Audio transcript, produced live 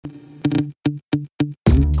Hello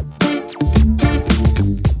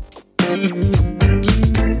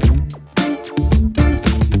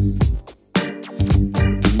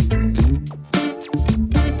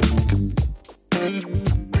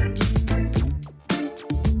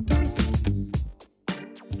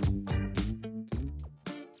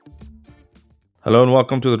and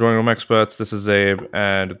welcome to the Drawing Room Experts. This is Zaib,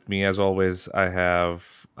 and with me, as always, I have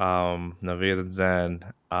Navaid and Zain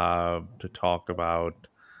to talk about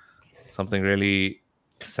something really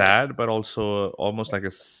sad, but also almost like a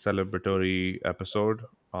celebratory episode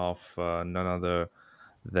of none other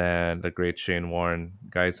than the great Shane Warne.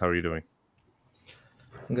 Guys, how are you doing?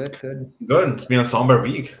 Good, good. Good. It's been a somber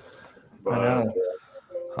week, I but know.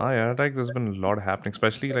 Hi, yeah, like there's been a lot happening,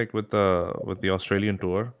 especially like with the Australian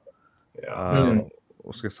tour. yeah, Uh, Hmm.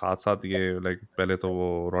 उसके साथ साथ ये like पहले तो वो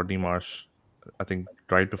Rodney Marsh, I think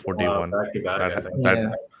right before day one, back to back, that I think. that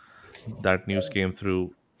Yeah. that news came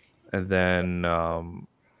through, and then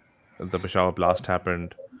the Peshawar blast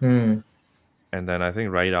happened, Hmm. and then I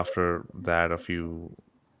think right after that, a few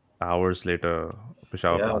hours later,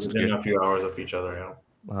 Peshawar Yeah, blast within came. a few hours of each other. Yeah,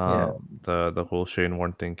 Yeah. The whole Shane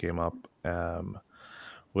Warne thing came up,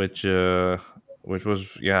 which uh, which was,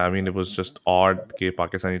 yeah, I mean, it was just odd that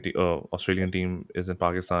Australian team is in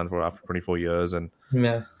Pakistan for after 24 years, and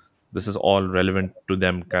Yeah. this is all relevant to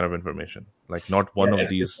them kind of information. Like not yeah. one of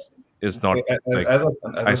these is not As, like as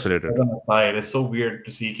isolated. an aside, it's so weird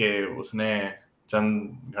to see कि उसने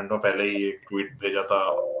चंद घंटों पहले ही एक tweet भेजा था,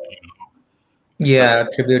 you know, Yeah.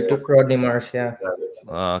 expressing Tribute to Rodney Marsh. Yeah. that it's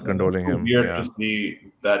Condoling so him, weird to yeah. see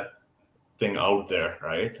that thing out there,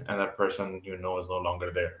 right? And that person is no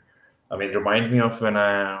longer there. I mean, it reminds me of when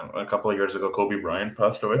a couple of years ago Kobe Bryant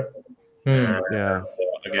passed away. And Hmm. Yeah.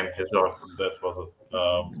 again, his death was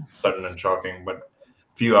sudden and shocking. But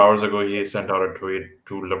a few hours ago, he sent out a tweet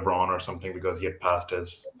to LeBron or something because he had passed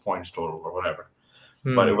his points total or whatever.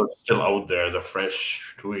 But it Hmm. was still out there as a fresh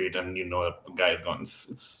tweet, and that the guy's gone.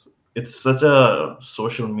 It's such a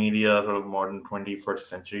social media sort of modern 21st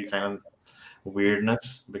century kind of weirdness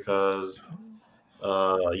because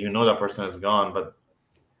that person is gone, but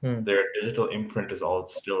Hmm. their digital imprint is all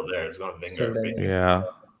still there. It's going to Still linger, there. basically, Yeah.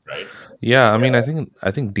 right? Yeah, I So mean,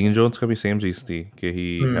 I think Dean Jones का भी same चीज थी कि he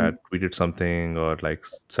Hmm. had tweeted something or like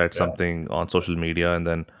said yeah, something on social media, and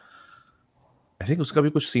then I think उसका भी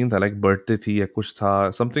कुछ scene था, like birthday थी या कुछ था,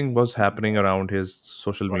 something was happening around his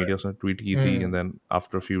social media, उसने tweet की थी, and Hmm. then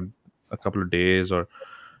after a couple of days or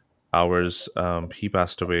hours, he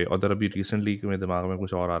passed away. और then अभी recently मेरे दिमाग में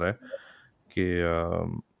कुछ और आ रहा है कि uh,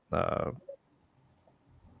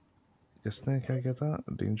 किसने क्या किया था,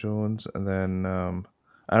 Dean Jones, and then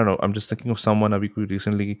I don't know, I'm just thinking of someone अभी कोई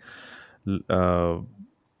recently uh,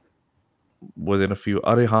 within a few,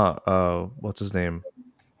 अरे हाँ, what's his name,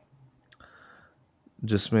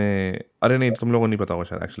 जिसमें, अरे नहीं, तुम लोगों को नहीं पता होगा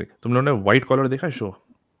शायद, एक्चुअली तुम लोगों ने वाइट कॉलर देखा है शो?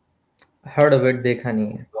 Heard of it. देखा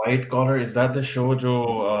नहीं है. White Collar, is that the show जो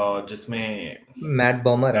जिसमें Matt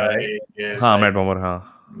Bomer है, right? guy is हाँ, like मैट बॉमर,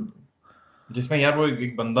 हाँ. जिसमें यार वो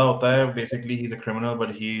एक बंदा होता है, basically he's a criminal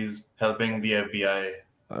but he's helping the FBI.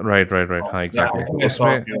 Right, हाँ, Yeah, I एग्जैक्टली. तो think I saw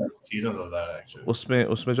a उसमें few seasons of that actually. उसमें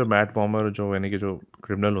उसमें जो मैट बॉमर, जो यानी कि जो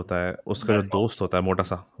क्रिमिनल होता है, उसका जो Matt Bomer. दोस्त होता है, मोटा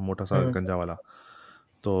सा Hmm. गंजा वाला,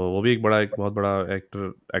 तो वो भी एक बहुत बड़ा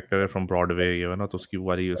एक्टर है फ्रॉम ब्रॉडवे, ये है ना, तो उसकी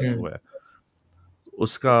वाली Hmm. वो है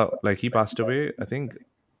उसका, like he passed away, I think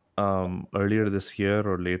earlier this year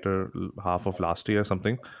or later half of last year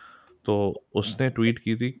something. तो उसने ट्वीट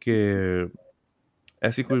की थी कि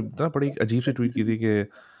ऐसी कोई ना बड़ी अजीब सी ट्वीट की थी कि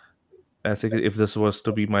ऐसे कि if this was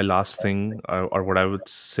to be my last thing, or what I would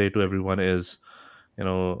say to everyone is,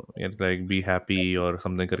 like be happy or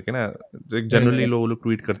something करके ना, Hmm. जनरली लोग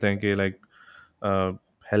ट्वीट करते हैं कि like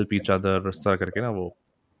help each other इस तरह करके ना वो,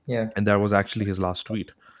 Yeah. and that was actually his last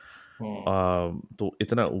tweet. Hmm. तो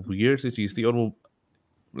इतना weird सी चीज़ थी, और वो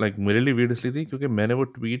लाइक मेरे लिए weird इसलिए थी क्योंकि मैंने वो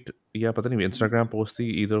ट्वीट, या पता नहीं इंस्टाग्राम पोस्ट थी,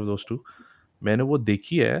 either of those two, मैंने वो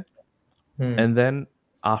देखी है, Hmm. and then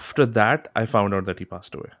after that I found out that he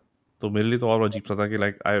passed away. तो मेरे लिए तो और अजीब सा था कि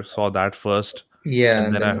like I saw that first, Yeah. and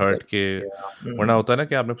And then I then heard कि वरना Hmm. होता है ना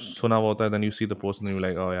कि आपने सुना हुआ होता है, then you see the post and you're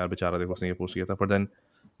like, oh यार बेचारा, देखो उसने ये पोस्ट किया था, but then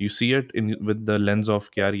you see it in with the lens of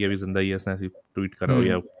कि यार ये अभी जिंदा ही है, इसने ऐसी ट्वीट करा हो Hmm.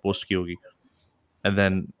 या पोस्ट की होगी, and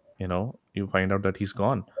then you find out that he's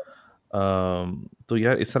gone. तो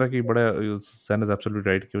यार इस तरह की बड़ा, सैन इज एब्सोल्युटली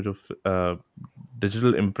राइट कि वो जो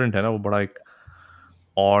डिजिटल इम्प्रिंट है ना, वो बड़ा एक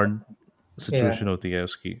ऑड Yeah. सिचुएशन होती है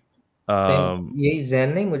उसकी. Same. um, यही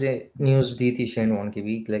जैन ने मुझे न्यूज़ दी थी शेन वॉर्न की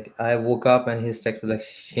भी. Like I woke up and his text was like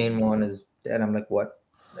Shane Warne is dead. I'm like what?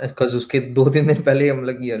 Because उसके 2-3 दिन पहले I'm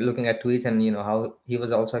like yeah, looking at tweets and how he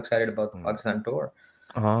was also excited about the Pakistan tour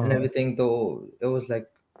and हाँ, everything. So it was like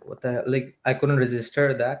what the hell? Like I couldn't register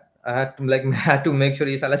that. I had to like I had to make sure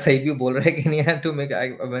ये साला सही भी बोल रहा है कि नहीं. I had to make. I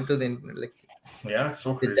went to the internet, like, Yeah, it's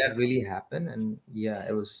so did crazy. that really happen? And yeah,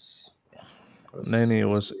 it was. Yeah, it नहीं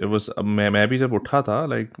was. नहीं, it was मैं भी जब उठा था,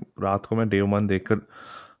 लाइक रात को मैं डे वन देखकर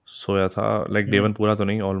सोया था, लाइक डे Hmm. वन पूरा तो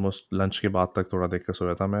नहीं, ऑलमोस्ट लंच के बाद तक थोड़ा देख कर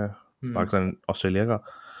सोया था मैं, Hmm. पाकिस्तान ऑस्ट्रेलिया का।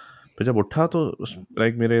 फिर जब उठा तो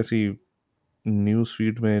लाइक मेरे ऐसी न्यूज़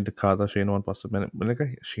फीड में लिखा था शेन वॉर्न पास, मैंने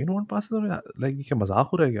कहा शेन वॉर्न पास, लाइक ये क्या मजाक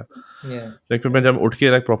हो रहा है क्या? Yeah. लाइक फिर मैं जब उठ के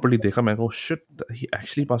लाइक प्रॉपर्ली देखा, मैं कहा शिट, ही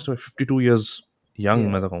actually pass away 52 years young,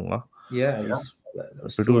 Yeah. मैं तो कहूँगा Yeah. Yeah. That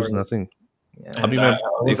was 52 too is early. Nothing. Yeah. अभी And मैं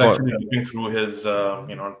I was एक और actually looking through his,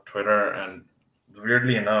 Twitter, and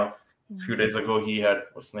weirdly enough, a few days ago he had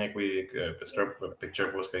उसने कोई एक picture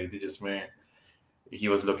post करी थी जिसमें he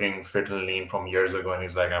was looking fit and lean from years ago, and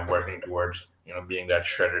he's like, I'm working towards being that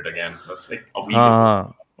shredded again. That's like a week हाँ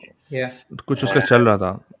ago. हाँ, Yeah. कुछ उसका चल And रहा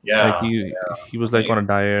था, like yeah, he was and like on a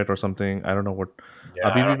diet और something, I don't know what.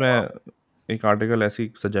 yeah, अभी I भी don't मैं know. एक आर्टिकल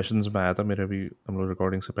ऐसी सजेशंस में आया था मेरे, अभी हम लोग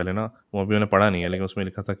रिकॉर्डिंग से पहले ना, वो अभी मैंने पढ़ा नहीं है, लेकिन उसमें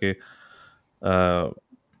लिखा था कि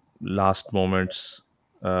last moments,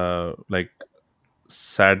 like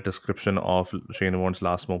sad description of Shane once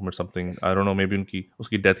last moment something, I don't no, may be उनकी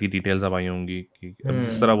उसकी डेथ की डिटेल्स अब आई होंगी कि अब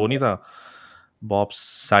जिस तरह Hmm. वो नहीं था बॉब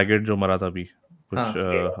सैगेट जो मरा था अभी कुछ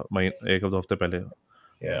हाँ. एक दो हफ्ते पहले,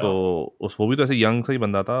 तो Yeah, उस वो भी तो ऐसे यंग सा ही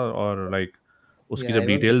बंदा था, और लाइक उसकी Yeah. जब It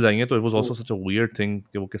was. डिटेल्स आई हैं तो it was also Cool. Such a weird thing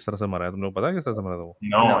कि वो किस तरह से मरा है। तुमने को पता है किस तरह से मरा था वो?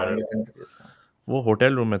 no, No, I I don't. didn't. No. वो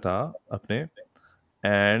होटल रूम में था अपने,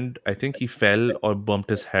 and I think he fail और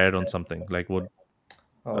bumped his head on something, like वो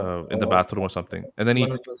Oh. इन द बाथरूम और something, and then he,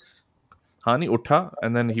 One of those. हाँ नहीं उठा,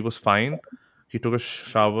 and then he was fine, he took a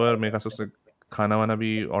shower, मेरे ख्याल से उसने खाना वाना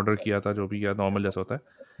भी ऑर्डर किया था, जो भी किया नॉर्मल जैसा होता है,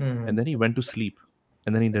 Hmm. And then he went to sleep,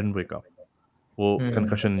 and then he didn't wake up. वो Hmm.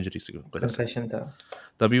 कंकशन इंजरी सी वजह से। Concussion था.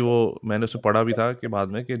 तभी वो मैंने उसमें पढ़ा भी था कि बाद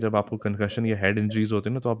में कि जब आपको कंकशन या हेड इंजरीज होती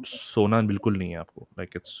है ना, तो आप सोना बिल्कुल नहीं है आपको, लाइक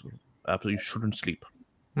इट्स आप you shouldn't sleep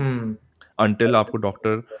Hmm. Until आपको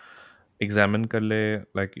डॉक्टर एग्जामिन कर ले,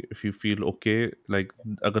 like if you feel okay, like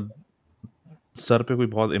अगर सर पे कोई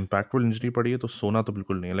बहुत इम्पैक्टफुल इंजरी पड़ी है तो सोना तो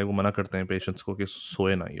बिल्कुल नहीं है, लाइक वो मना करते हैं पेशेंट्स को कि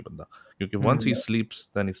सोए ना ये बंदा, क्योंकि once he Hmm. स्लीप्स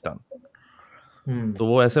then is done. Hmm. तो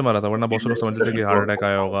वो ऐसे मरा था, वरना बहुत से लोग समझते थे कि हार्ट अटैक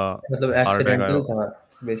आया होगा, मतलब हार्ट अटैक आया। accidental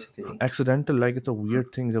था basically. Accidental, like it's a weird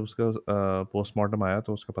thing, जब उसका पोस्टमार्टम आया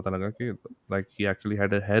तो उसका पता लगा कि like he actually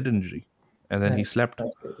had a head injury and then he Nice. Slept.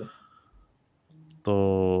 That's crazy. तो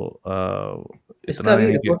इसका इतना अभी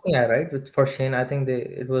यानी कि रिपोर्ट नहीं आया, right? For Shane, I think they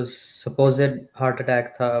it was supposed heart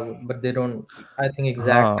attack था, but they don't. I think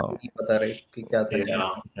exact हाँ, नहीं पता, right? कि क्या था क्या Yeah,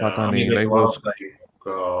 नहीं. yeah. पता I mean, नहीं, there's लाइक a वो lot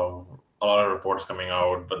of a lot of reports coming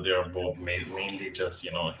out, but they're both mainly just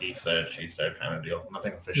he said, she said kind of deal.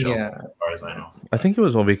 Nothing official, Yeah. as far as I know. I think he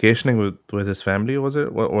was on vacationing with his family, was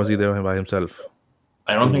it, was he there by himself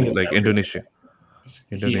I to don't think his like family. Indonesia?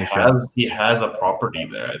 He Indonesia. has a property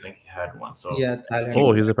there. I think he had one. So Yeah, I Thailand Oh, think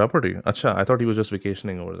में. he's a property, अच्छा, I thought he was just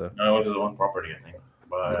vacationing over there। that was his own property. I think,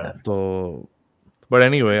 Yeah. but तो but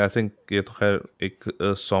anyway, I think ये तो खैर एक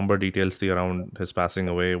somber details थी around his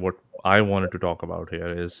passing away. What I wanted to talk about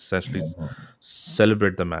here is essentially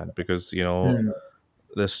celebrate the man, because Hmm.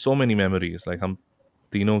 there's so many memories, like हम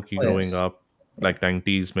तीनों की Oh growing yes. up, Yeah. like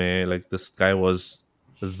 90s में, like this guy was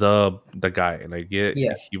the guy, like yeah,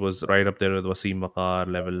 Yeah. he was right up there with Wasim Waqar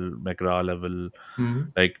level, McGrath level, Hmm.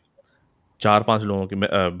 like चार पांच लोगों के,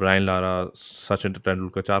 Brian Lara, Sachin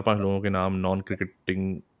Tendulkar, चार पांच लोगों के नाम नॉन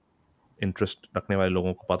क्रिकेटिंग इंटरेस्ट रखने वाले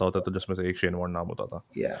लोगों को पता होता था, जिसमें से एक शेन वॉर्न नाम होता था।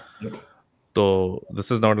 Yeah. तो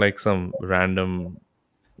this is not like some random,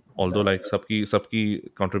 although like सबकी सबकी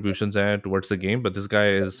कंट्रीब्यूशंस हैं towards the game, but this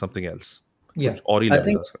guy is something else, Yeah. कुछ और ही I लेवल था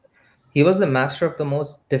think उसका। he was the master of the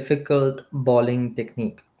most difficult bowling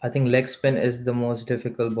technique. I think leg spin is the most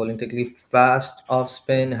difficult bowling technique. Fast off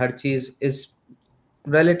spin, her cheese is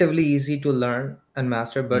relatively easy to learn and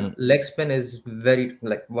master, but leg spin is very,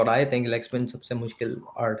 like, what I think leg spin सबसे मुश्किल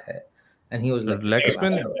art है, and he was like leg the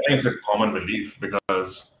spin, master of I think it's a common belief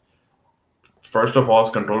because first of all,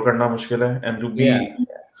 control करना मुश्किल है, and to it. be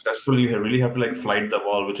Yeah. successful, you really have to like flight the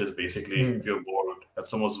ball, which is basically Hmm. if you're bowled,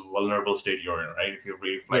 that's the most vulnerable state you're in, right? If you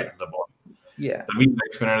really flight Yeah. the ball. Yeah. The mean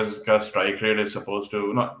leg spinners strike rate is supposed to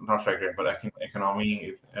not strike rate, but economy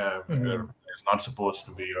Hmm. is not supposed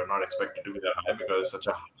to be or not expected to be that high because it's such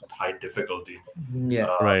a high difficulty,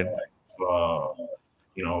 Yeah. uh, right, uh,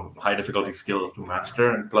 high difficulty skill to master,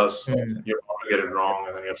 and plus Hmm. you're going to get it wrong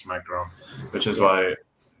and then you get smacked around, which is Yeah. why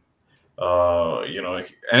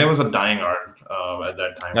and it was a dying art at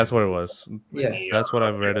that time that's what it was, when Yeah. he that's what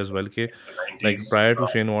I came red as well कि in the like 90s. prior to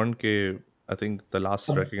Shane Warne के, I think the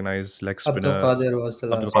last Ab- recognized leg Abdul spinner Qadir was the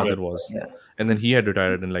Abdul last one. Qadir was, Yeah. and then he had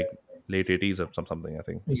retired in like late 80s or something. I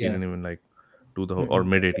think he Yeah. didn't even like do the or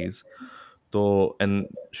Mhm. mid 80s. So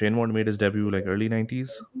and Shane Warne made his debut like early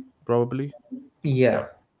 90s, probably, Yeah. Yeah.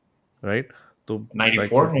 right? So like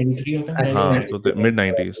 94, 93, I think. I think 93. तो the mid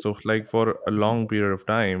 90s. So like for a long period of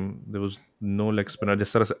time there was no leg spinner.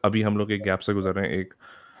 जिस तरह से अभी हम लोग एक gap से गुजर रहे हैं एक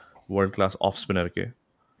वर्ल्ड क्लास ऑफ स्पिनर के,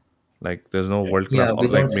 like there's no world class, yeah, we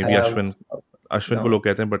like don't maybe have Ashwin को no लोग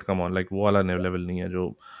कहते हैं, बट कम ऑन लाइक वो वाला लेवल नहीं है जो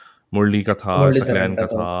मुरली का था, Muralidharan सकलैन का का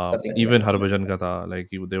तो था, Saklan का इवन था. हरभजन का था, like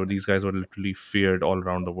they were these guys were literally feared all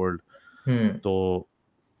around the world. Hmm. तो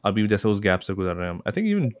अभी जैसे उस गैप से गुजर रहे हैं हम, I think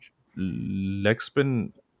even leg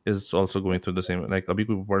spin is also going through the same, like अभी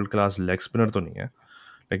कोई वर्ल्ड क्लास लेग स्पिनर तो नहीं है,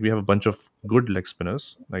 like we have a bunch of good leg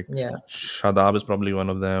spinners, like Yeah, Shadab is probably one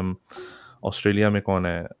of them. Australia में कौन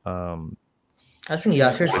है? I think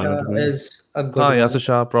Yasir Australia में Shah तो कोई, is a good हाँ one. Yasir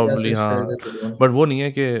Shah probably, Yasir Shah is हाँ. a good one. बट वो नहीं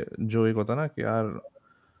है कि जो एक होता है ना कि यार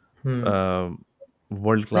Hmm.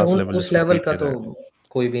 वर्ल्ड नहीं, क्लास लेवल उस जिसको लेवल ट्रीट का किया तो जाए.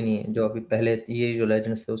 कोई भी नहीं है जो अभी पहले ये जो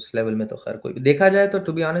लेजेंड्स थे उस लेवल में तो खैर कोई भी देखा जाए तो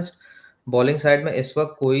to be honest bowling side में इस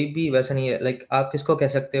वक्त कोई भी वैसा नहीं है लाइक आप किसको कह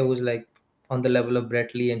सकते हो is like on the level of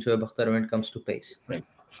Brett Lee and Shoaib Akhtar when it comes to pace Like,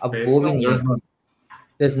 अब space, वो भी no, नहीं there's है no.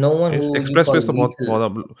 There is no one who you express call pace तो बहुत लीथल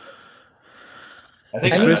बहुत I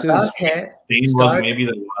think I mean express is, Stein was Starc maybe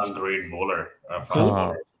the last great bowler, who fast हाँ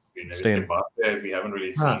bowler. You know, इसके Steyn. बाद से we haven't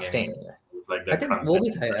really हाँ seen any Steyn who's like I that think वो भी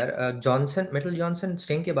था transcendent. यार Johnson मिटल जॉनसन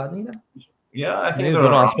स्टेन के बाद नहीं था Yeah, I think नहीं they're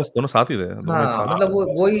दोनों around. आसपास, दोनों साथ ही थे, दोनों एक हाँ साथ ही मतलब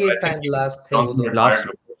थे. वो ही I एक think टाइम लास्ट थे वो Johnson दोनों retired लास्ट,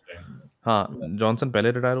 before Stein. हाँ जॉनसन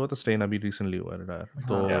पहले रिटायर हुआ था, स्टेन अभी रिसेंटली हुआ रिटायर,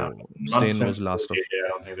 तो हाँ Yeah, not Steyn since was the last of. heyday. I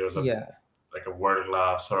don't think there was a या like a world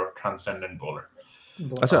class or transcendent bowler.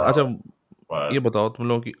 अच्छा Uh, अच्छा, ये but बताओ तुम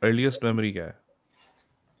लोगों की अर्लीस्ट मेमोरी क्या है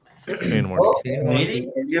शेन वॉर्न की? शेन वॉर्न maybe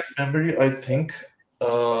की earliest memory I think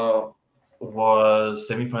uh, was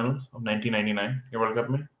semi-finals of 1999 के World Cup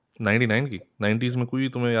में. 99 की, 90s में कोई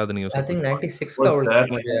तुम्हें याद नहीं है उसका आई थिंक कुछ? 96 का Was वर्ल्ड कप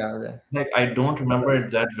that मुझे याद है like I don't remember it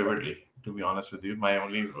that vividly, to be honest with you.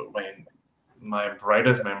 My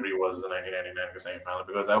brightest memory was the 1999 semi-final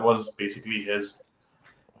because that was basically his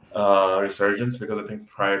resurgence. Because I think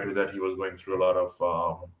prior to that he was going through a lot of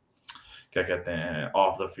क्या कहते हैं,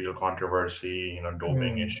 off the field controversy, you know,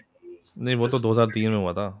 doping hmm issues. नहीं वो तो This 2003 में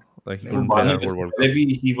हुआ था, like ही वो कुडंट प्ले बाद में that whole world cup. maybe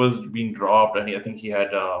he was being dropped, and I think he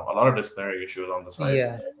had a lot of disciplinary issues on the side या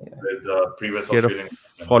with previous He had a Australian.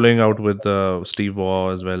 following out with Steve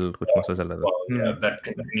Waugh as well, कुछ मसला चल रहा था. Well, yeah, that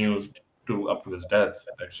continues to up to his death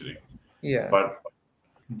actually. या But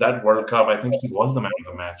that World Cup, I think he was the man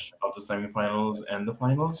of the match of the semifinals and the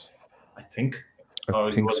finals. I think I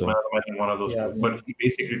he think was the so. man of the match in one of those या two. But he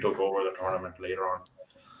basically took over the tournament later on.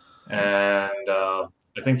 And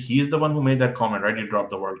I think he's the one who made that comment, right? He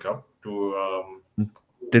dropped the World Cup to.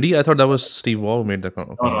 Did he? I thought that was Steve Waugh who made the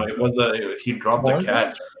No, comment. it was he dropped the कौन था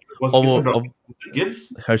catch. It was और वो किसने drop? अब Gibbs.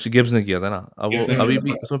 हर्ष Gibbs ने किया था ना. अब वो Gibbs ने अभी किया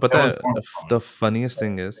भी था. उसमें That पता was है, Bond's the comment. Funniest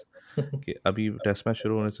thing is कि अभी टेस्ट मैच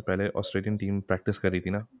शुरू होने से पहले ऑस्ट्रेलियन टीम प्रैक्टिस कर रही थी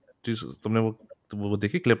ना. तुमने वो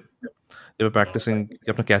देखी क्लिप जब प्रैक्टिसिंग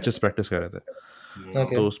अपना कैचेस प्रैक्टिस कर रहे थे,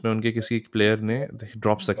 ओके तो उसमें उनके किसी एक प्लेयर ने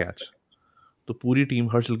ड्रॉप्स द कैच, तो पूरी टीम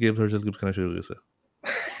हर्षल गिब्स करना शुरू हुई उसे.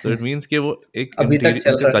 तो इट मीन्स कि वो एक अभी तक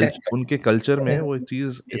इंटीरियर चल रहा है उनके कल्चर में वो एक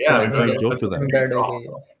चीज, it's Yeah, N because inside it's joke such to a them. big embed हो drop.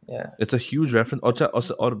 गई है या इट्स अ ह्यूज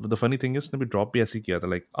रेफरेंस. और द फनी थिंग है उसने भी ड्रॉप भी ऐसे ही किया था,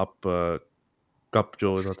 लाइक अप कप जो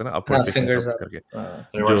होता है ना, अपवर्ड हाँ फेसिंग फिंगर्स कप अप करके,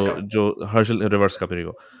 जो Reverse cup. जो हर्षल रिवर्स कप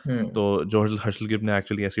को, हम्म तो जो हर्षल गिब ने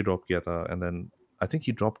एक्चुअली ऐसे ही ड्रॉप किया था, and then I think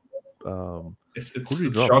he drop, It's who it's did he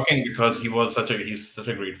it's drop? shocking because he's such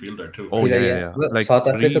a great fielder too, Oh right? फिर yeah, या yeah, yeah. Like south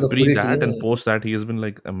Africa तो pre पूरी that team and he post that, he has been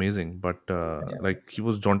like amazing. But या like he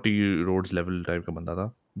was Jonty Rhodes level type का बंदा था,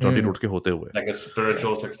 Jonty हम्म Rhodes के होते हुए. Like a या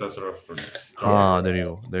spiritual successor of John या हाँ,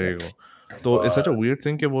 Rhodes. there you go. So it's such a But weird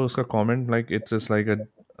thing कि वो उसका comment, like it's just like a,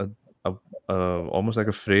 a almost like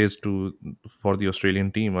a phrase to for the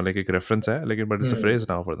Australian team, or like एक reference है, लेकिन but it's a hmm phrase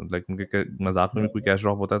now for them. Like उनके मजाक में भी कोई कैच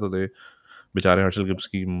ड्रॉप होता है तो दे बेचारे हर्षल गिब्स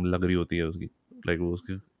की लग रही होती है उसकी, like वो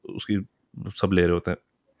उसकी सब ले रहे होते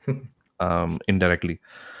हैं indirectly.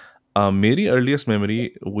 मेरी earliest memory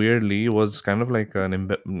weirdly was kind of like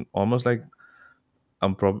almost like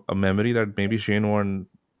a memory that maybe Shane Warne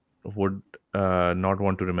would not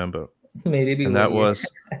want to remember, मेरी भी and that वही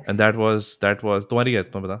है was that was तुम्हारी है,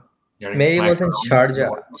 तुम्हें बता. getting मेरी smacked was in around. Sharjah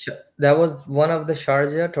that was one of the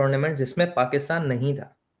Sharjah tournament जिसमें पाकिस्तान नहीं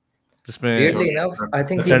था जिसमें weirdly enough I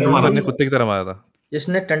think the Tendulkar ने only कुत्ते की तरह मारा था.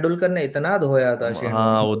 जिसने तेंदुलकर ने इतना धोया था शेन वॉर्न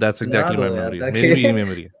हाँ को वो दैट्स इतना एग्जैक्टली माई धोया मेमोरी, था मेरी कि भी यही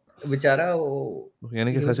मेमोरी है. बेचारा वो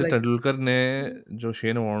यानी कि he was Sachin like Tendulkar ने जो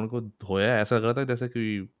शेन वॉर्न को धोया, ऐसा लग रहा था जैसे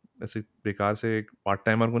कि ऐसे बेकार से एक पार्ट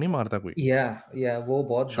टाइमर को नहीं मारता कोई या वो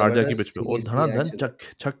बहुत शारजा की जबरदस्त पिच पे, और सीरीज थी धनाधन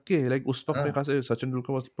एक्चुअली छक्के, लाइक उस वक्त हाँ में खासे Sachin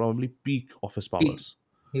Tendulkar was probably peak of his peak powers.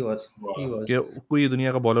 he was he Wow. was कि कोई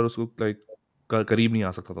दुनिया का बॉलर उसको लाइक करीब नहीं आ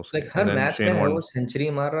सकता था उसके, like and her then match में शेन है वॉर्न। वो सेंचुरी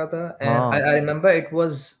मार रहा था एंड हाँ, I remember it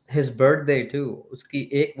was his birthday to. उसकी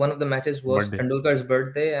एक one of the matches was birthday. तेंदुलकर's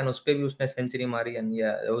birthday and उस पे भी उसने सेंचुरी मारी एंड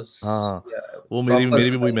या इट वाज हाँ, हाँ, या वो मेरी प्रॉपर मेरी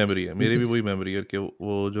भी वही सफाई मेमोरी है, मेरी भी थी। वही मेमोरी है कि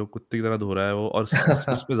वो जो कुत्ते की तरह धो रहा है वो, और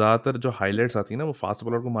उसमें ज़्यादातर जो हाइलाइट्स आती है ना वो फास्ट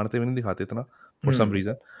बॉलर को मारते हुए नहीं दिखाते इतना फॉर सम हम्म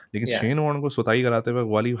रीज़न, लेकिन या शेन वॉर्न को सुताई कराते हुए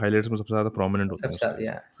वाली हाइलाइट्स में सबसे ज़्यादा प्रोमिनेंट होती हैं सबसे उसकी।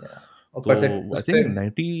 या ऊपर से तो उस आई थिंक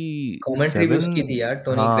पे कमेंट्री भी 97। उसकी थी यार,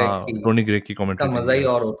 टोनी ग्रेग हाँ, की। टोनी ग्रेग की उसका कमेंट्री थी, मजा ही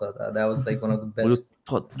और यस। होता था, that was like one of the वो जो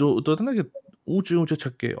बेस्ट। जो तो होता है ना कि ऊंचे ऊंचे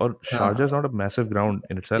छक्के, और शारजा इज हाँ not a massive ground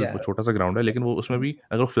in itself, या वो छोटा सा ग्राउंड है, लेकिन वो उसमें भी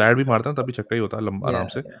अगर वो फ्लैट भी मारता है ना तभी छक्का ही होता है, लंबा या आराम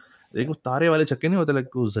से। लेकिन वो तारे वाले छक्के नहीं होते, लाइक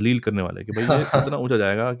वो जलील करने वाले कि भाई ये इतना ऊंचा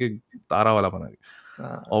जाएगा कि तारा वाला बना के,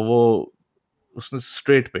 और वो उसने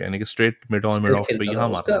स्ट्रेट पे, यानी कि स्ट्रेट मिड स्ट्रेट ऑफ पे खेलता था यहाँ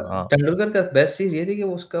उसका। मारना था। हाँ, तेंदुलकर का बेस्ट चीज ये थी कि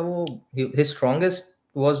वो उसका वो हिज स्ट्रॉन्गेस्ट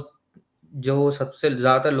वाज जो सबसे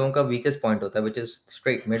ज्यादातर लोगों का वीकेस्ट पॉइंट होता है which is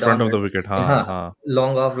straight mid front on off the wicket, mid. हाँ हाँ, हाँ।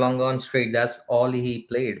 Long off long on straight, that's all he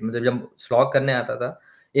played. मतलब जब स्लॉग करने आता था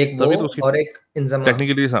एक वो तभी तो उसकी और एक इंजमा,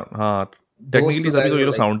 टेक्निकली, हाँ, दोस टेक्निकली टू तभी गाइस तो ये वर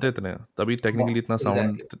लोग लाइक साउंड थे इतने, तभी टेक्निकली इतना साउंड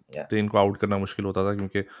एग्जैक्टली या थे, इनको आउट करना मुश्किल होता था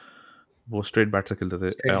क्योंकि वो स्ट्रेट बैट से खेलते थे,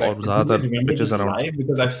 स्ट्रेट बैट और Do you guys ज़्यादातर remember pitches this around. live?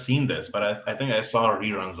 Because I've seen this, but I think I saw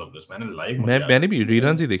reruns of this. मैंने live मैं मुझे याद मैंने भी नहीं।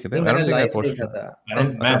 रीरन्स ही देखे थे, नहीं आई मैंने don't think I live watched. देखा था I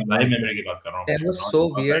don't, एंड मैं अच्छा। live memory की बात कर रहा हूँ it मुझे, was not so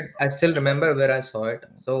not weird. that. I still remember where I saw it.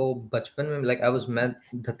 So बचपन में like I was मैं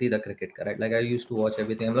धत्ती द क्रिकेट का, right? Like I used to watch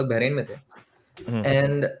everything. हम लोग बहरीन में थे हम्म,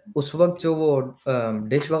 एंड उस वक्त जो वो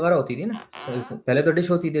डिश वगैरह होती थी ना, पहले तो डिश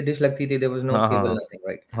होती थी, डिश लगती थी, देयर वाज नो हाँ, हाँ, केबल हाँ, नथिंग,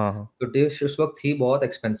 राइट? हाँ, हाँ। तो डिश उस वक्त थी बहुत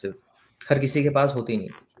एक्सपेंसिव, हर किसी के पास होती नहीं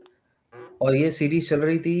थी। और ये सीरीज चल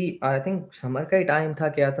रही थी, आई थिंक समर का ही टाइम था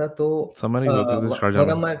क्या था, तो समर ही होते थे शारजा वन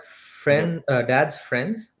में। Of my Yeah. Friend dads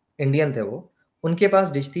friends Indian थे वो, उनके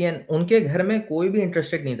पास डिश थी एंड उनके घर में कोई भी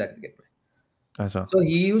इंटरेस्टेड नहीं था क्रिकेट में। अच्छा। So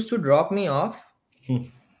he used to drop me off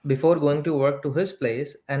before going to work to his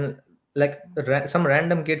place, and like some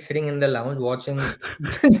random kid sitting in the lounge watching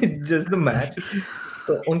just the match.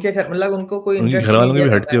 तो उनके घर मतलब उनको कोई उनकी इंटरेस्ट घर ही नहीं वालों की दिया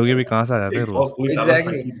भी जाता हटती होगी, है। भी कहाँ से आ जाते हैं एक रोज। बहुत कोई साला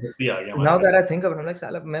एग्जैक्टली, संगीत व्यक्ति आ गया हमारे नाउ घर दैट में। I think of it, like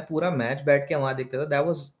साला मैं पूरा मैच बैठ के वहां देखता था, that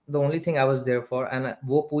was the only thing I was there for, and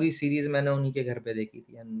वो पूरी सीरीज मैंने उन्हीं के घर पे देखी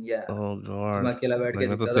थी एंड या ओह तो मैं गॉड, अकेला बैठ के लाइक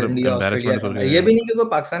मैं तो देखता था सिर्फ इंडिया ऑस्ट्रेलिया एम्बैरेसमेंट का सुन मैच। के। ये भी नहीं कि कोई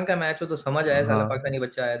पाकिस्तान का मैच हो तो समझ आया साला हाँ। पाकिस्तानी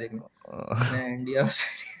बच्चा आया देखने, मैं इंडिया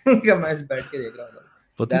ऑस्ट्रेलिया का मैच बैठ के देख रहा था।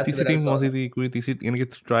 पता है दैट्स तीसरी वेयर आई टीम सॉ कौन सी दैट। थी, कोई तीसरी, यानी कि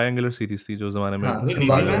ट्रायंगुलर सीरीज थी जो उस जमाने में हाँ नहीं शारजा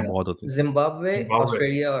जिम्बाब्वे, न्यूजीलैंड, में बहुत होती। Zimbabwe Zimbabwe.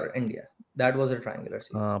 ऑस्ट्रेलिया और India, that was a triangular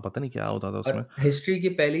series. हाँ, पता नहीं क्या होता था और उसमें। हिस्ट्री की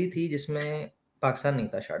पहली थी जिसमें पाकिस्तान नहीं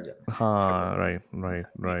था शारजा में, शुड हाँ, राइट, राइट,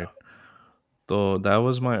 राइट। तो that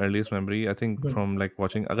was my earliest memory, I think B. From like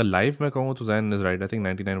watching. अगर लाइव में कहूँ तो Jain is right, I think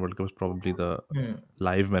 99 world cup is probably the hmm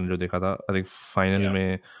live मैंने जो देखा था। I think final Yeah.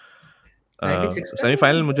 में, 96 का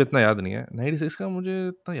सेमीफाइनल मुझे इतना याद नहीं है, 96 का मुझे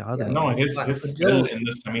इतना याद या नहीं No, है। his जो skill in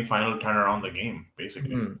the semi-final turned around the game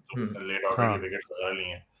basically. So हम्म उसने laid out हाँ, early wickets लगा लिए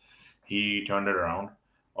हैं. He turned it around.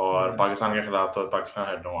 और या पाकिस्तान के खिलाफ तो Pakistan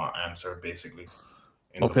had no answer basically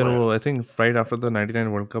in और the फिर वो final. I think right after the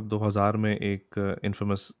 99 world cup 2000 में एक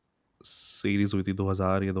इन्फेमस सीरीज हुई थी,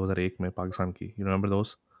 2000 या 2001 में पाकिस्तान की, you remember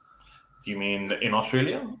those? You mean in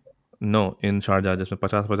Australia? No, in Sharjah, जिसमें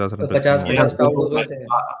 50-50 रन तो पे खत्म पचास हुआ Yeah, था पचास वो। का वो आउट तो हो गए मैं थे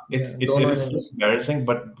या it दोनों is so innings. embarrassing,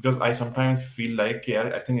 but because I sometimes feel like कि यार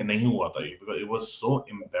I think नहीं हुआ था ये because it was so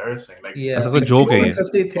embarrassing. Like या ऐसा कोई जोक है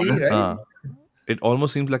 54 ये। 53 राइट। हाँ, it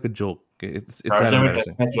almost seems like a joke, it's that Sharjah में टेस्ट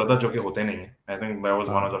एम्बैरेसिंग। मैच हुआ था जो कि होते नहीं है. I think that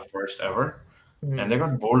was one of हाँ, the first ever. And they hmm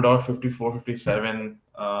got bowled out 54, 57.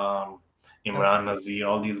 Imran Nazir,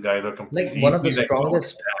 all these guys are like one of the completely like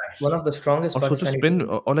strongest, one outclassed. Of the strongest और सोचो Pakistani spin, team.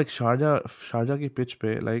 और like Sharjah, Sharjah की pitch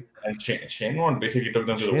पे like And Shane Warne basically took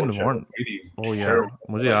them to the Shane woodshed. Warne. Really ओ या, terrible.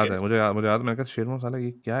 मुझे Like याद है, मैंने कहा शेन वॉर्न साला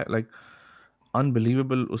ये क्या है, लाइक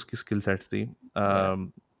अनबिलीवेबल उसकी स्किल सेट्स थी। या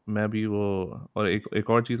मैं भी वो, और एक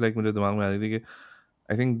और चीज़ लाइक मुझे दिमाग में आ रही थी कि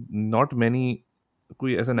आई थिंक नॉट मैनी,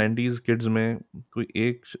 कोई ऐसा 90s किड्स में कोई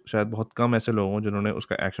एक शायद बहुत कम ऐसे लोग हों जिन्होंने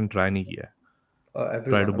उसका एक्शन ट्राई नहीं किया है, try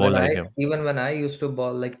to everyone ball when like I him. Even when I used to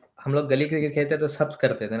ball like हम लोग गली क्रिकेट खेलते तो सब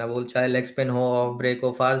करते थे ना, बोल चाहे लेग स्पिन हो, ऑफ ब्रेक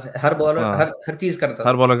हो, फास्ट, हर बॉलर हाँ, हर चीज करता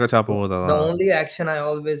हर था। बॉलर का छापा तो होता द था, हाँ। Only action I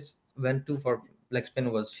always went to for leg spin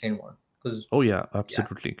was Shane Warne because ओ या, या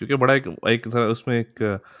एब्सोल्युटली, क्योंकि बड़ा एक एक तरह उसमें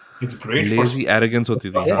एक it's great for lazy arrogance होती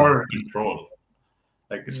थी, हाँ। for control.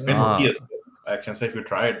 Like spin होती है हाँ, action से if you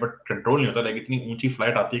try it, but control नहीं होता. Like इतनी ऊंची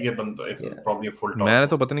flight आती है कि बंदा it's या probably a full toss मैंने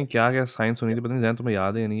तो होता पता नहीं क्या क्या साइंस सुनी थी, पता नहीं जैन तुम्हें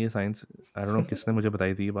याद है या नहीं ये साइंस, आई डोंट नो किसने मुझे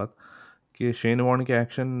बताई थी ये बात, कि शेन वॉर्न के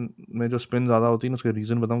एक्शन में जो स्पिन ज़्यादा होती है ना, उसका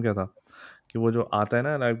रीज़न बताऊँ क्या था? कि वो जो आता है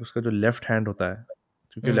ना, लाइक उसका जो लेफ्ट हैंड होता है,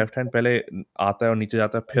 क्योंकि हम्म लेफ्ट हैंड पहले आता है और नीचे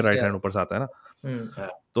जाता है, फिर नीचे राइट हैंड आता ऊपर से आता है ना, Hmm. Yeah.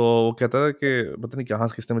 तो वो कहता था कि पता नहीं कहाँ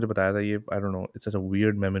से किसने मुझे बताया था ये, आई don't no, it's such a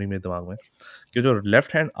weird memory मेरे दिमाग में, कि जो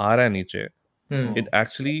लेफ्ट हैंड आ रहा है नीचे, Hmm. इट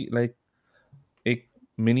एक्चुअली लाइक एक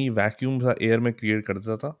मिनी वैक्यूम सा एयर में क्रिएट कर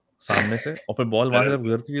देता था सामने से, और फिर बॉल That वहां से is जब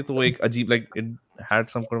गुजरती थी तो वो एक अजीब like it had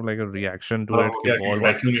some kind of like a reaction to it वो कि क्या बॉल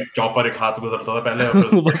वाज वैक्यूम चॉपर एक हाथ से गुजरता था पहले, और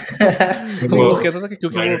फिर फिर नहीं वो वो कहता था कि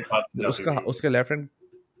क्योंकि वो गाइडेड पाथ से जाती उसका थी। उसके लेफ्ट हैंड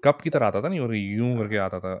कप की तरह आता था, नहीं, और यूं करके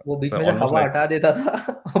आता वो बीच था में से ऑलमोस्ट हवा लाइक, हटा देता था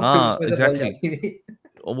और फिर हाँ उसमें से बॉल एग्जैक्टली। जाती थी।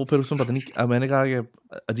 और वो फिर उसमें पता नहीं मैंने कहा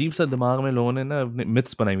कि अजीब सा दिमाग में लोगों ने ना अपने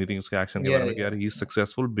मिथ्स बनाई हुई थी उसके एक्शन के या बारे में कि या यार ही इज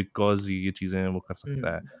सक्सेसफुल बिकॉज ये चीज़ें वो कर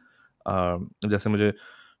सकता है। हम्म जैसे मुझे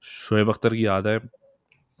शोएब अख्तर की याद है,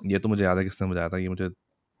 ये तो मुझे याद है किसने बताया था, ये मुझे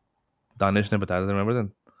दानिश ने बताया था, रिमेंबर? क्या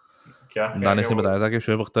क्या क्या दानिश ने बोल बताया था कि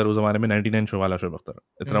शोएब अख्तर उस ज़माने में 99 शो वाला शोएब अख्तर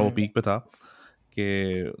इतना वो हम्म पीक पे था कि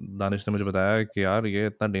दानिश ने मुझे बताया कि यार ये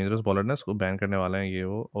इतना डेंजरस बॉलर है, इसको बैन करने वाले हैं ये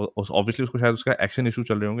वो, और ऑब्वियसली उसको शायद उसका एक्शन इशू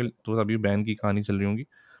चल रहे होंगे तो अभी बैन की कहानी चल रही होंगी।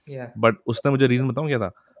 या बट उसने मुझे रीज़न बताऊँ क्या था,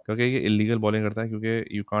 क्योंकि ये इलीगल बॉलिंग करता है,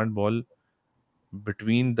 क्योंकि you can't ball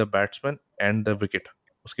between the batsman and the wicket,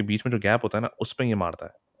 उसके बीच में जो गैप होता है ना उस पर ये मारता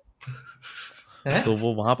है। है तो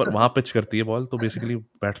वो वहाँ पिच करती है बॉल, तो बेसिकली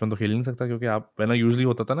बैट्समैन तो खेल ही नहीं सकता, क्योंकि आप पहले यूजली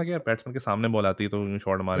होता था ना कि बैट्समैन के सामने बॉल आती है तो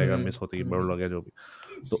शॉट मारेगा, हम्म मिस होती है, बॉल वगैरह जो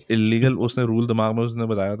भी। तो इलीगल उसने रूल दिमाग में उसने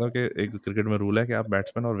बताया था कि एक क्रिकेट में रूल है कि आप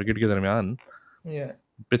बैट्समैन और विकेट के दरमियान या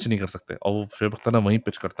पिच नहीं कर सकते, और वो शोएब अख्तर ना वहीं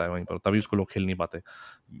पिच करता है वहीं पर, तभी उसको लोग खेल नहीं पाते,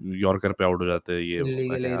 यॉर्कर पे आउट हो जाते हैं ये वो। मैं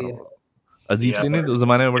इलीगल कहा यार एरिया। अजीब Yeah, सी नहीं, but तो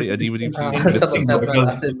जमाने में बड़ी it's अजीब अजीब सी हाँ सब मिथ्स थी। अपना interesting अपना because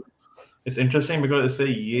classes. it's interesting because इससे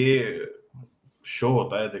ये शो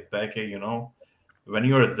होता है, दिखता है कि when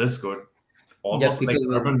you're this good, या almost like people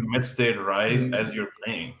will urban myths, they rise as hmm you're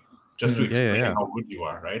playing, just to या explain या how good you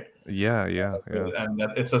are, right? या And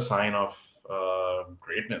that it's a sign of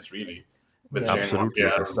greatness, really. With या Shane absolutely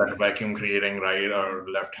it Wattier, is. that vacuum creating right or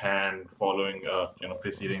left hand following,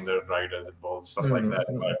 preceding the right as it balls, stuff like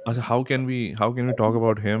that. But अच्छा, how can we talk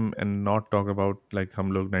about him and not talk about like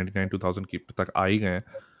हम लोग 99 2000 की तक आ ही गए हैं,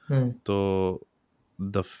 हम्म तो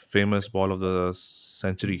the famous ball of the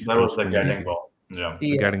century that जो was the उसको मिली getting थी, ball. Yeah, द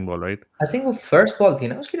या गैटिंग बॉल, राइट? आई थिंक वो फर्स्ट बॉल थी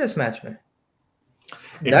ना उसकी टेस्ट मैच में।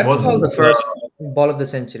 it that's wasn't. Called the first ball of the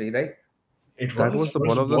century right. It was that his was the ball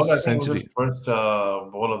first of the ball. I think it was century, his first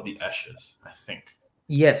ball of the Ashes. I think.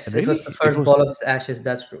 Yes, it really? was the it first was ball of his Ashes.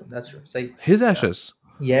 That's true. That's true. So his Yeah, ashes?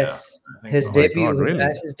 yeah, yes, I think his oh so. My debut, God, his really?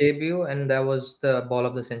 Ashes debut, and that was the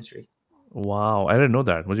ball of the century. Wow, I didn't know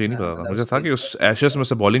that, मुझे ये नहीं पता था, That मुझे was था कि crazy. उस ashes में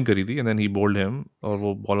से बॉलिंग करी थी and then he bold him और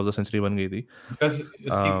वो बॉल ऑफ द सेंचुरी बन गई थी। Because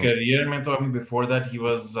his career mein to, I mean, before that he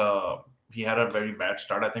was he had a very bad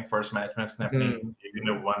start. I think first match mein usne apni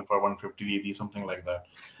Hmm. one for 150 ली थी, something like that.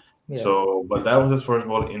 Yeah. So, but that was his first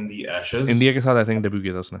ball in the Ashes. India के साथ I think debut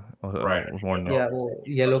किया था उसने, Right. Warne ने। Yeah. Ball.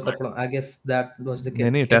 वो yellow First match. कपड़ा. I guess that was the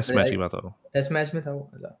नहीं नहीं, kit. टेस्ट मैच की बात हो रहा हूँ। Test match में था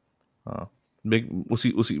वो. हाँ, बिग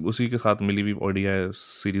उसी उसी उसी के साथ मिली हुई ओडीआई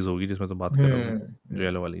सीरीज होगी जिसमें तो बात कर रहे होगे, जो Hmm.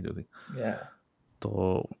 येलो वाली जो थी। Yeah.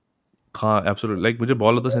 तो हाँ एब्सोल्यूट, लाइक मुझे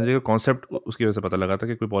बॉल ऑफ द सेंचुरी का कॉन्सेप्ट उसकी वजह से पता लगा था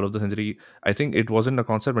कि कोई ball of the century, I think it wasn't a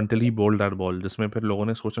concept until he bold that ball, जिसमें फिर लोगों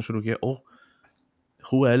ने सोचना शुरू किया, ओह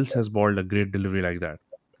who else has bowled a great delivery like that,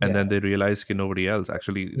 and Yeah. then they realized कि nobody else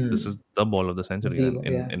actually, this is Hmm. the ball of the century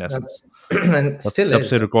The yeah. in essence। That's and तब still is.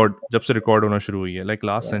 जब से record होना शुरू हुई है, like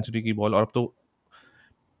last Yeah. Century की ball, और अब तो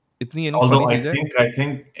इतनी यानी Although फनी चीज है। I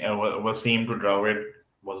think Wasim to Dravid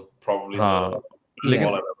was probably the हाँ best Yeah. ball लेकिन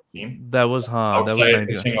I've ever seen. that was Outside 90,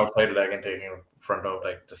 pitching outside leg and taking in front of,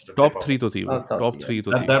 like, just to tip top off. Three तो थी वो, Thought top yeah. Three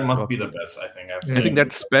तो That थी that must top be three the best I think I've I think seen.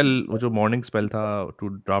 That spell, वो जो morning spell था to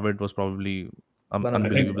Dravid was probably One of the I think best.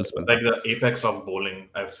 Unbelievable spell like था। the apex of bowling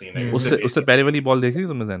I've seen. Like, Hmm. उससे उससे पहले वाली ball देखी थी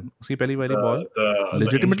तुमने जैन? उसकी पहली वाली बॉल the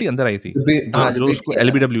लेजिटिमेटली instinct अंदर आई थी, जो हाँ जो जो बीट उसको किया था।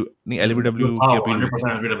 एलबीडब्ल्यू नहीं, एलबीडब्ल्यू की अपील हुई थी।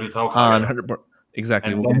 100% LBW था, वो खा हाँ गया था. 100,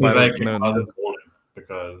 एग्जैक्टली, And वो then he's अंपायर like, ने how's it bowling?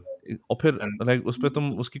 Because और फिर and लाइक उस पर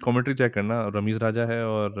तुम उसकी कमेंट्री चेक करना, रमीज राजा है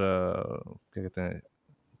और क्या कहते हैं,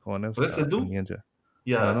 कौन है was it उसका Sidhu? इंडियन जो है,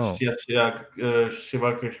 no Yeah, no,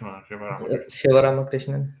 Shiva Krishna, Shiva Ramakrishna.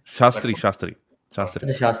 Sivaramakrishnan. Like, Shastri Shastri Shastri.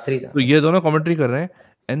 अच्छा शास्त्री था। तो ये दोनों कमेंट्री कर रहे हैं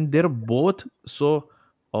and they're both so,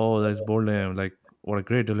 oh that's bowled him, like what a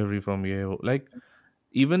great delivery from ये, लाइक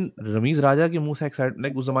इवन रमीज राजा के मुंह से एक्साइट,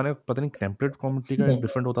 लाइक उस जमाने में पता नहीं टेम्पलेट कमेंट्री का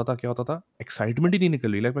डिफरेंट होता था क्या होता था, एक्साइटमेंट ही नहीं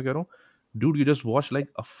निकल रही, लाइक मैं कह रहा हूँ dude you just watch like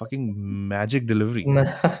a fucking magic delivery,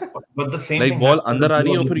 but the same like thing ball happened अंदर with आ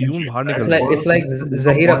रही Bowl है of और the फिर यूं Century, बाहर right? निकल रही है। Bowl of it's the like Century was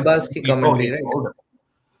Zahir one Abbas की oh, commentary he's right? bowled.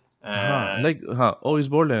 हाँ And लाइक हाँ, oh is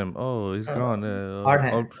bowled him, oh is gone, Hard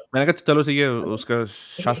और hand. मैंने कहा चलो सही है, उसका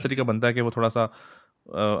शास्त्री का बनता है कि वो थोड़ा सा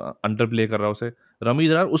अंडर प्ले कर रहा है उसे, रमी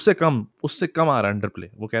जा रहा है उससे कम आ रहा है अंडर प्ले,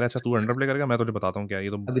 वो कह रहा है अच्छा तू अंडर प्ले करेगा, मैं तुझे बताता हूँ क्या, ये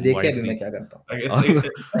तो अभी देखिए वाइड अभी थी। मैं क्या करता हूँ। Like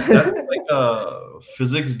that's like a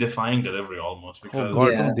physics defying delivery almost Oh because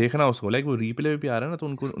God, तुम Yeah. देखना उसको, लाइक वो रीप्ले पे आ रहा है ना, तो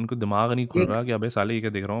उनको उनको दिमाग नहीं खुल एक रहा कि अबे साले ये क्या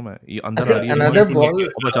देख रहा हूँ मैं, ये I अंदर आ think रही है going another ball, to make ball,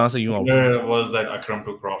 it अब अचानक से यूं out. similar was that Akram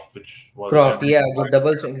to Croft, which was Croft, every yeah, जो time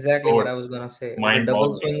double swing, exactly what so I was gonna say, वो जो double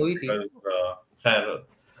mind-boggling swing हुई थी। because खैर,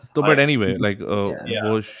 तो but I anyway like Yeah. yeah,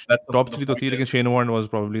 वो that's top the three तो point थी, लेकिन is Shane Warne was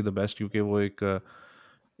probably the best, क्योंकि वो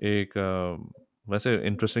एक वैसे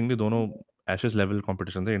इंटरेस्टिंगली दोनों एशेस लेवल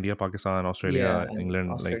कंपटीशन थे, India Pakistan Australia Yeah, and England,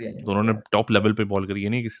 like Australia, दोनों ने yeah. टॉप लेवल पे बॉल करी, ये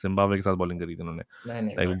नहीं कि जिम्बाब्वे के साथ बॉलिंग करी थी उन्होंने, नहीं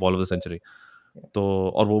लाइक नहीं। वो बॉल ऑफ द सेंचुरी। तो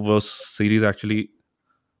और वो series actually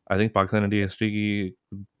I think Pakistan India history की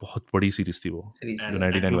बहुत बड़ी सीरीज थी वो, सीरीज जो थी। and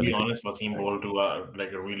 99 to be वाली थी। honest, Wasim bowled to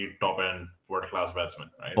like a really top-end world-class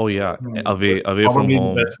batsman, right? Oh या Hmm. Away from Probably the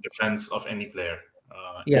home, best defense of any player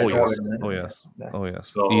Yeah, oh in the yes world. Dravid, man. Oh Yeah, yes yeah. Oh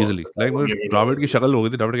yes So easily, like I'll मुझे give it Dravid की a शक्ल हो गई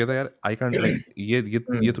थी, द्रविड़ कहता है यार I can't, like ये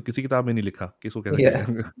Hmm. तो किसी किताब में नहीं लिखा कि इसको कैसे Yeah.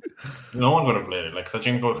 खेलेंगे। no one gonna play it. Like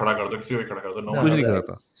Sachin को खड़ा कर दो, किसी को भी खड़ा कर दो, no No, one कुछ no, नहीं gonna कर play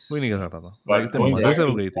सकता, it. कोई नहीं that's कर सकता था, लाइक But इतने going मजे back से to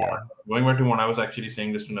वो गई थी यार। Warne, I was actually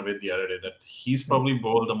saying this to Navid the other day that he's probably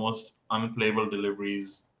bowled the most unplayable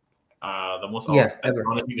deliveries, the most yeah, out ever.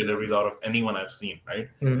 astonishing deliveries out of anyone I've seen,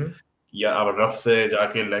 right? Mm-hmm. Yeah, अब rough से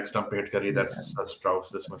जाके leg stump hit करी, that's Yeah. a Strauss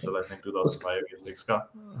dismissal, I think उस 2005 के six का.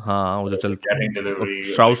 हाँ वो जो चल, Batting delivery,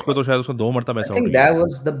 श्राउस like को तो शायद उसको 2 मरतबा I ऐसे आउट think किया that था।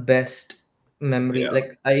 was the best memory. yeah,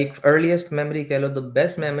 Like I earliest memory, कह लो, the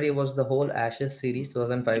best memory was the whole Ashes series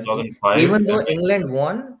 2005 की. 2005 Even though and like, England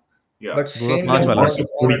won, yeah, but Shane 2005 Warne वाला, was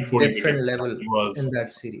also on 40 a 40 different wicket. level He was in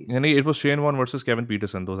that series. यानी it was Shane Warne versus Kevin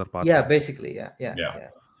Pietersen 2005 Yeah, में। basically, yeah, yeah, yeah.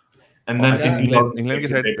 yeah. And और then I in think क्या? England के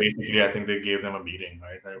 2006, side they पे, basically, I think they gave them a beating,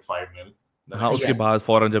 right? Like 5-0 the हाँ next उसके Yeah, week. बाद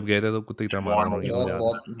फौरन जब गए थे तो कुत्ते की तरह And मारा Warren उन्होंने, was ये तो मुझे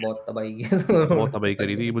बहुत याद है। बहुत बहुत तबाही की बहुत तबाही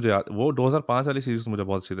करी थी, तबाही। मुझे याद वो 2005 वाली सीरीज मुझे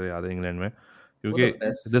बहुत अच्छी तरह याद है इंग्लैंड में, वो क्योंकि तो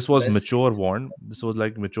best this was best mature series. Warne, this was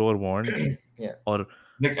like mature Warne, Yeah, और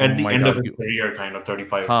like some at the might end of his argue, career, kind of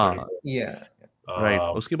 35, हाँ 34. yeah. राइट,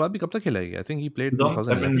 Uh, उसके बाद भी कब तक खेला है, आई थिंक ही प्लेड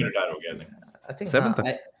 2007 में 2011 retire हो गया, I think. I think 7 तक।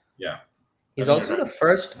 Yeah, I he's think also retired. the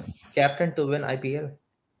first captain to win IPL.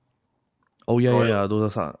 ओ या Royal.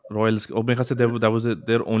 those are Royals, oh मेरे ख्याल से that was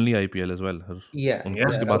their only IPL as well, Yeah, उनके Yeah,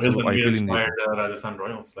 उसके yeah, बाद that से Sohail was वो Tanvir IPL ही नहीं inspired जीते। Rajasthan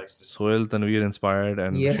Royals. Like just Sohail Tanvir inspired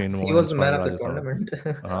and yeah. Shane He Warne was the man inspired of the Rajasthan. tournament.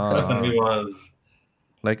 हाँ Sohail हाँ, Tanvir was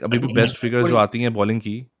like अभी like भी बेस्ट फिगर्स जो पूरी आती हैं बॉलिंग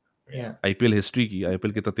की yeah. आईपीएल हिस्ट्री की,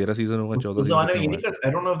 आईपीएल के तो 13 सीजन होगा, 14 उस सीजन जमाने में कितने ये हुए नहीं हैं, करते.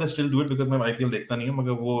 I don't know if they still do it because मैं IPL देखता नहीं हूँ,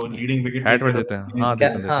 मगर वो leading wicket हैट वैट taker देते हैं, हाँ क्या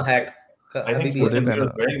देते हैं हाँ देते हैं, हैट I अभी think भी वो Sohail है। देते हैं Tanvir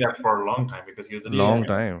ना, was wearing that for a long time because he was the leading long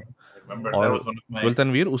Yeah, wicket. Time. I remember that और was one of my Sohail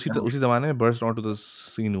Tanvir memories. उसी जमाने में burst on to the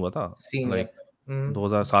scene हुआ था, seen लाइक yep. Mm,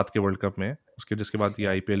 2007 के world cup में, उसके जिसके बाद ये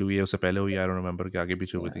Yeah, आईपीएल हुई है, उससे पहले हुई है, आई डोंट रिमेंबर कि आगे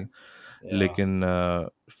पीछे हुई yeah, थी, yeah. लेकिन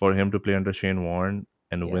for him to play under Shane Warne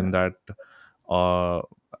and yeah. Win that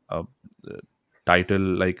title,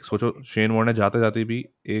 like सोचो शेन वॉर्न ने जाते जाते भी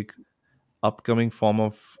एक upcoming form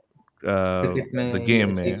of Cricket the में he गेम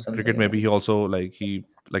achieved में, something. क्रिकेट में Yeah, भी he also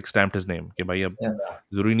like stamped his name कि भाई अब yeah.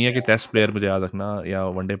 जरूरी नहीं है कि टेस्ट प्लेयर मुझे याद रखना या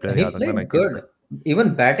वनडे प्लेयर He याद रखना, played लाइक इस good.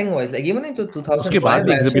 Even batting wise, like even in उसके बाद 2005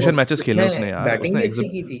 भी एग्जीबिशन Ashes मैचेस खेले उसने उसने यार, बैटिंग उसने भी अच्छी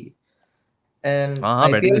की थी। एंड हाँ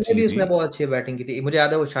हाँ बैटिंग भी आईपीएल अच्छी में की भी थी। उसने बहुत अच्छी बैटिंग की थी। मुझे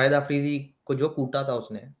याद है वो शाहिद अफरीदी को जो कूटा था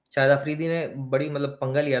उसने। शाहिद अफरीदी ने बड़ी मतलब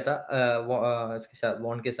पंगा लिया था इसके साथ,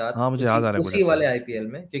 वॉर्न के साथ, हाँ मुझे उसी याद आ रहा है कुछ उसी ऐसा, वाले आईपीएल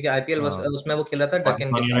में, क्योंकि आईपीएल हाँ उसमें वो खेला था डक्कन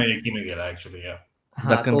के पाकिस्तानी में साथ। एक ही में खेला actually. Yeah.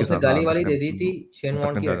 हाँ, दक्कन तो के उसने साथ, हाँ गाली वाली दे दक्कन, दी थी, शेन वॉर्न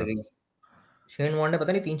दक्कन की का हट था। गई। शेन वॉर्न ने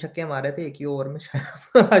पता नहीं 3 छक्के मारे थे एक ही ओवर में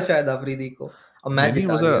शायद शायद अफरीदी को, और मैच मे बी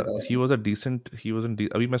जिता वाज दिया था ही उसने। Was a decent, he was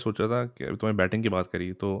अभी मैं सोच रहा था कि अभी तुम्हें बैटिंग की बात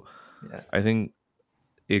करी तो Yeah. आई थिंक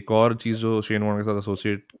एक और चीज़ जो शेन वॉर्न के साथ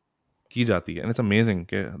एसोसिएट की जाती है, एंड इट्स अमेजिंग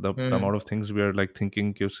कि the hmm, amount of things we are like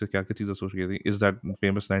thinking कि उससे क्या क्या चीज़ एसोसिएट की थी, इज दैट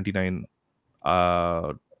फेमस 99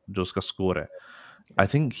 जो उसका स्कोर है, I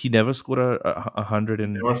think he never score 100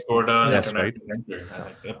 in Never scored an never. Test, right? international century.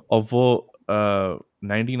 I think. Yeah. और वो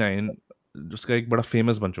 99 जिसका एक बड़ा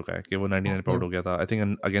फेमस बन चुका है कि वो 99 पे आउट हम्म, हो गया था, आई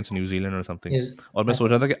थिंक अगेंस्ट न्यूजीलैंड और समथिंग। is और मैं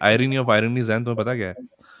सोच रहा था कि आयरनी ऑफ आयरनी जैन, तुम्हें पता क्या है,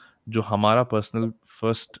 जो हमारा पर्सनल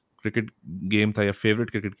फर्स्ट क्रिकेट गेम था या फेवरेट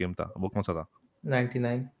क्रिकेट गेम था, वो कौन सा था?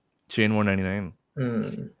 99. चेन 199। Hmm,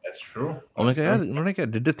 That's true. और मैं That's कहा true. यार इन्होंने क्या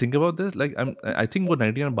did they think about this, like I think वो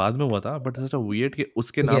 99 बाद में हुआ था, बट सच अ वियर्ड कि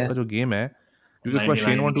उसके नाम yeah, का जो गेम है, क्योंकि उसके बाद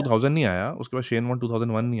शेन 99. वन 2000 नहीं आया, उसके बाद शेन वन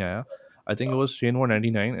 2001 नहीं आया, I think it was Shane one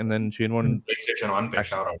 99 and then Shane one. PlayStation 1 पे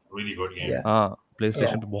shout out. Really good game. yeah, हाँ प्ले yeah.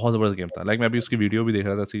 स्टेशन पे बहुत ज़बरदस्त गेम था, लाइक मैं अभी उसकी वीडियो भी देख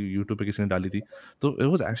रहा था, ऐसी यूट्यूब पे किसी ने डाली थी, तो it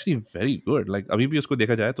was actually very good, like अभी भी उसको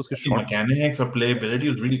देखा जाए तो उसके The shots, mechanics or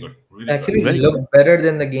playability was really good. really good. actually very look good. better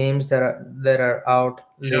than the games that are out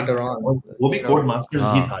Yeah, later on. वो भी You know, कोड मास्टर्स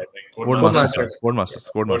ही था, हाँ, I think code code masters masters का था, Codemasters. Code Yeah. Masters,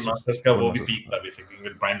 code code masters, masters का code वो भी मास्टर्स। पीक था बेसिकली,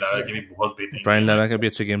 विद ब्रायन लारा के Yeah. भी बहुत बेहतरीन ब्रायन गेम है। लारा के भी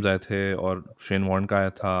अच्छे गेम्स आए थे और शेन वॉर्न का आया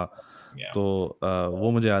था। या तो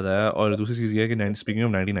वो मुझे याद आया। और दूसरी चीज़ ये है कि speaking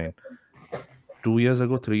of 99, 2 years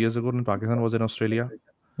ago, 3 years ago, when Pakistan was in Australia,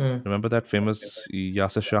 Hmm. remember that famous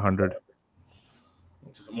Yasir Shah 100?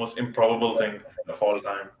 which is the most improbable thing of all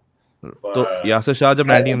time, तो but यासिर शाह जब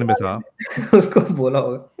 99 पे था, उसको बोला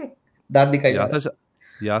होगा, दांत दिखाई जा यासिर रहा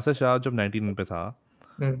शाह यासिर शाह जब 99 पे था,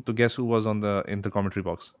 है। तो guess who was on the in the commentary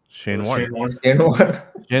box? Shane it's Warne. Shane Warne. You know what?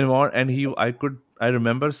 Shane Warne, and I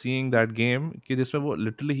remember seeing that game कि जिसमें वो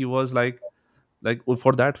literally he was like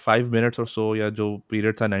for that 5 minutes or so, या जो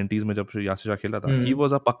period था 90s में जब यासिर शाह खेला था, he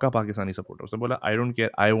was a पक्का पाकिस्तानी सपोर्टर। उसने बोला I don't care,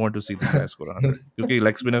 I want to see this guy score 100, क्योंकि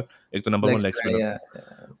लेग स्पिनर, एक तो नंबर Like, 1 लेग स्पिनर था,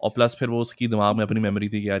 yeah. और प्लस फिर वो उसकी दिमाग में अपनी मेमोरी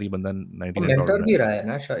थी कि यार ये बंदा वो 99 का मेंटर ऑर्डर भी है। रहा है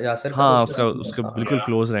ना यासिर का, तो हाँ, उसके उसका साथ उसके हाँ। बिल्कुल Yeah.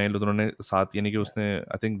 क्लोज रहे दोनों ने साथ, यानी कि उसने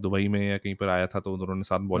आई थिंक दुबई में या कहीं पर आया था तो दोनों ने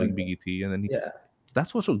साथ बॉलिंग भी की थी। And then Yeah.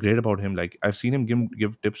 that's what's so great about him. Like I've seen him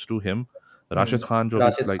give tips to him. Hmm. Rashid Khan, जो अभी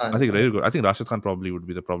Rashid like Khan. I think very good. I think Rashid Khan probably would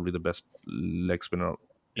be probably the best leg spinner in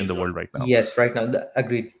He's the good. world right now. Yes, right now,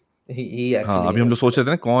 agreed. He हाँ, actually अभी हम लोग is. सोच रहे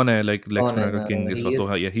थे ना कौन है like leg कौन है spinner का ना, king इस he वक्त, तो is.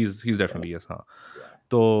 हाँ, yeah, he's Yeah. definitely yes, हाँ। Yeah.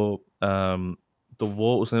 तो तो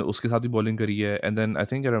वो उसने उसके साथ भी बॉलिंग करी है। And then I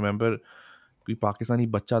think I remember कोई पाकिस्तानी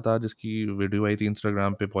बच्चा था जिसकी वीडियो आई थी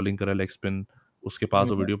इंस्टाग्राम पे, बॉलिंग करा लेग स्पिन, उसके पास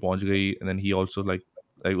वो वीडियो पहुंच गई। And then he also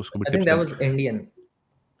like उसको भी I think टिप्स that देने। was Indian.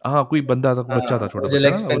 हाँ, कोई बंदा था, कोई बच्चा था, छोटा वो जो बच्चा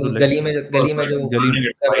लेग ना, वो जो स्पिन लेग Oh, गली में like जो गली running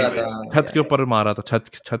it कर रहा sideways. था। छत के Yeah. ऊपर मारा था, छत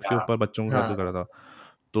के Yeah. ऊपर बच्चों के साथ जो हाँ। करा था।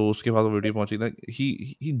 तो उसके बाद वो वीडियो पहुंची था।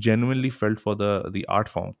 He genuinely felt for the art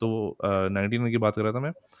form. तो 99 की बात कर रहा था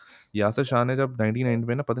मैं। यासिर शाह ने जब 99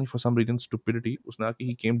 में ना, पता नहीं फॉर सम रीजन स्टुपिडिटी, उसने कहा कि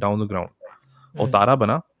he came down the ground और तारा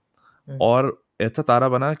बना, और ऐसा तारा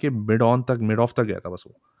बना कि मिड ऑफ तक गया था बस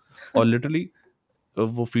वो। और लिटरली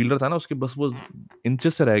वो फील्डर था ना उसके, बस वो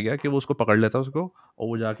इंचेस से रह गया कि वो उसको पकड़ लेता उसको, और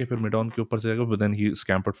वो जाके फिर मिड ऑन के ऊपर से जाकर then he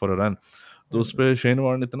scampered for a run. तो उस पर शेन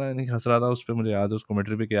वॉर्न इतना नहीं हंस रहा था उस पर, मुझे याद है उस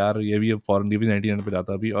कमेंट्री पे कि यार ये भी फॉरन, ये भी 99 पे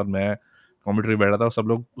जाता अभी, और मैं कमेंट्री बैठा था और सब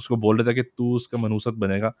लोग उसको बोल रहे थे कि तू उसका मनूसत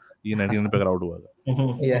बनेगा, ये 99 पे अगर आउट हुआ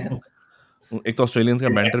Yeah. था। एक तो ऑस्ट्रेलियंस का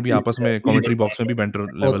He's बैंटर भी actually आपस a में really कमेंट्री good बॉक्स में भी बैंटर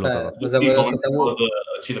लेवल होता होता है, था। वो उसकी जबरदस्त होता commentary है वो।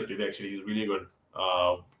 बहुत अच्छी लगती थी actually. He's really good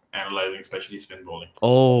analyzing, especially spin bowling.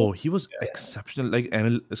 Oh, he was exceptional. Like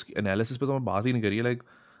analysis पे तो मैं बात ही नहीं करी है। लाइक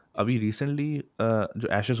अभी रिसेंटली जो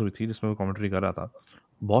एशेस हुई थी जिसमें वो कमेंट्री कर रहा था,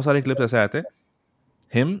 बहुत सारे क्लिप्स ऐसे आए थे,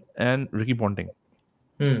 हिम एंड रिकी पॉन्टिंग,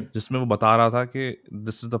 जिसमें वो बता रहा था कि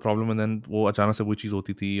this is the problem, and then वो अचानक से वही चीज़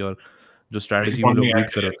होती थी, और जो Ricky स्ट्रैटेजी वो Ponting लोग रीड कर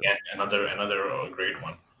actually रहे थे। again another great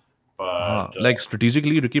one, हाँ, but like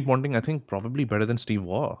strategically Ricky Ponting I think probably better than Steve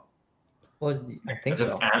Waugh. Oh, I think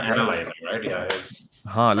just so. Right? analyzing, right? Yeah, his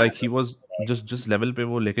हाँ, like he factor. Was जिस level पे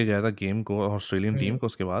वो लेके गया था game को Australian team को,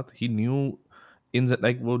 उसके बाद ही न्यू इन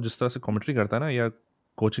लाइक वो जिस तरह से कमेंट्री करता है ना, या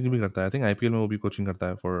कोचिंग भी करता है, आई थिंक आईपीएल में वो भी कोचिंग करता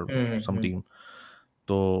है फॉर सम टीम।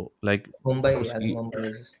 तो लाइक Mumbai, I think उसकी Mumbai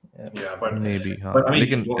is, yeah, Yeah, maybe, but हाँ, I mean,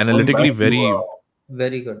 लेकिन going analytically back to very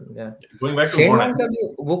very good. Yeah. going back to Shane Warne, Warne का भी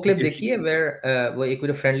वो you clip can देखी see, है where वो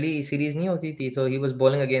एक फ्रेंडली सीरीज नहीं होती थी, so he was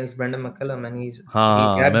bowling against Brendan McCullum and he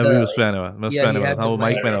हाँ, had मैं the भी उस पे आने वाला, मैं उस पे yeah, आने he वाला had था, the वो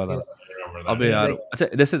माइक mic पे आने in वाला his, था। I remember अबे that. he's यार, like, अच्छा,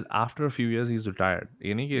 this is after a few years he is retired,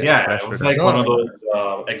 ये नहीं कि Yeah, fresh it was retire. like no one no of no those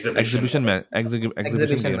exhibition. Exhibition में एग्जीबिशन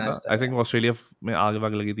exhibition गेम था, match था, I think Australia में आग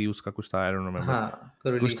वाग लगी थी, उसका कुछ था, आई डोंट रिमेम्बर। हाँ,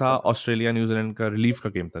 को कुछ रिलीफ था का था। ऑस्ट्रेलिया न्यूजीलैंड का रिलीफ का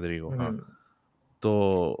गेम था, देखो हाँ।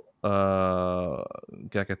 तो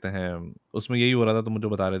क्या कहते हैं, उसमें यही हो रहा था, तो मुझे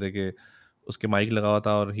बता रहे थे कि उसके माइक लगा हुआ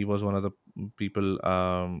था, और he was one of the people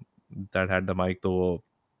that had the mic. तो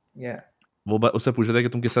Yeah, वो उससे पूछ रहा था कि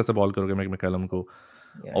तुम किस तरह से बॉल करोगे मैकलम को,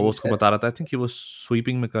 yeah, और वो he उसको said, बता रहा था, आई थिंक वो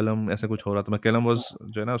स्वीपिंग मैकलम ऐसा कुछ हो रहा था, मैकलम वाज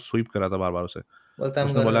जो है ना स्वीप कर रहा था बार बार उसे। बोलता तो I'm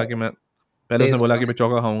उसने gonna बोला कि मैं पहले उसने place बोला कि down. मैं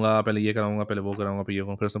चौका खाऊंगा, पहले ये कराऊंगा, पहले वो कराऊंगा, फिर ये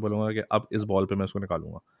करूंगा, फिर उसने बोलूंगा कि अब इस बॉल पे मैं उसको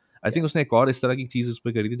निकालूंगा। आई थिंक उसने एक और इस तरह की चीज़ उस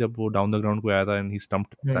पर करी थी जब वो डाउन द ग्राउंड को आया था, and he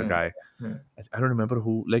stumped that guy. Hmm, I don't remember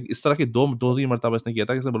who, like इस तरह की दो तीन मरतबा इसने किया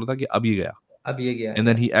था कि इसने बोला था कि अब ये गया, अब ये गया, and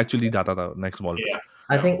then yeah. He actually जाता था नेक्स्ट बॉल पे। Yeah,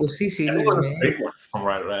 I yeah. think उसी And it series was a में, straight one from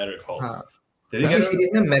right recall. हाँ, Did he उसी get it?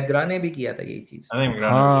 सीरीज में मैग्रा ने भी किया था यही चीज। I think Grana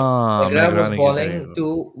did. हाँ, मैग्रा मैग्रा was ने किया था bowling ये। to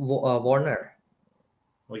Warner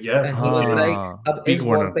Well, yes, and he that's was right. like हाँ, अब पीक इस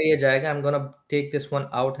बॉल वार्नर। पे ये जाएगा, I'm gonna take this one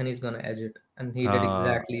out and he's gonna edge it and he did हाँ,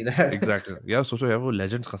 exactly that. एग्जैक्टली यार, सोचो यार वो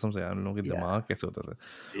लेजेंड्स, कसम से यार उन लोगों के Yeah. दिमाग कैसे होते थे। और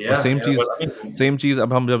Yeah, yeah. But I mean, same चीज़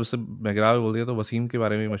अब हम जब से मैग्रा बोल दिया, तो वसीम के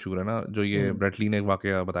बारे में भी मशहूर है ना, जो ये ब्रेटली ने एक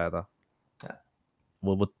वाकया बताया था। Yeah.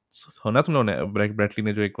 वो होना तुम लोगों ने, ब्रेटली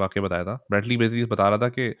ने जो एक वाकया बताया था, ब्रेटली बेसिकली बता रहा था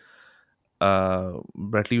कि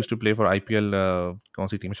Brett Lee used to play for IPL, कौन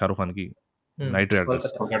सी टीम, शाहरुख खान की, नाइट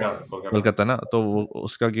राइडर्स कोलकाता। कोलकाता। कोलकाता ना, तो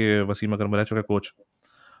उसका कि वसीम अकरम रह चुका कोच,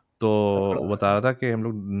 तो वो बता रहा था कि हम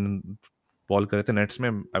लोग बॉल कर रहे थे नेट्स में,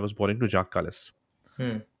 आई वाज बॉलिंग टू जाक कालिस,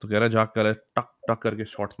 हम्म। तो कह रहा है जाक कालिस टक टक करके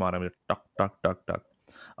शॉट्स मारा मेरे, टक टक टक टक।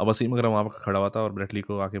 अब वसीम अकरम वहाँ पर खड़ा हुआ था और ब्रेटली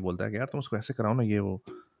को आके बोलता है कि यार तुम उसको ऐसे कराओ ना, ये वो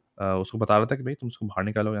उसको बता रहा था कि भाई तुम उसको बाहर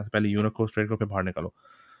निकालो यहाँ से, पहले यूनिक को स्ट्रेट को फिर बाहर निकालो।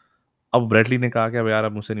 अब ब्रेटली ने कहा कि अब यार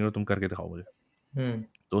अब मुझसे नहीं हो, तुम करके दिखाओ मुझे। हम्म।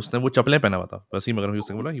 तो उसने वो चप्पलें पहना हुआ था वसीम अकरम,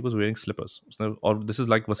 उसने बोला ही वाज वेयरिंग स्लिपर्स उसने, और this is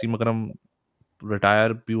like Wasim Akram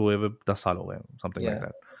retire भी हुए हुए 10 साल हो गए, समथिंग लाइक या।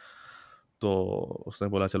 दैट। तो उसने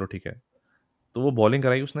बोला चलो ठीक है, तो वो बॉलिंग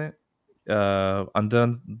कराई उसने, अंदर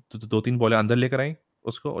 2-3 बॉलें अंदर लेकर आई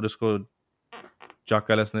उसको, और उसको जाक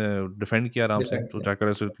कैलिस ने डिफेंड किया आराम से, डिफेंड तो किया। जाक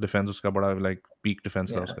कैलिस डिफेंस उसका बड़ा लाइक पीक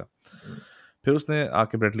डिफेंस था या। उसका। फिर उसने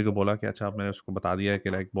आके ब्रेटली को बोला कि अच्छा अब मैंने उसको बता दिया है कि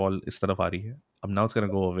लाइक बॉल इस तरफ आ रही है, अब now it's gonna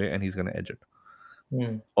go away and he is gonna edge it.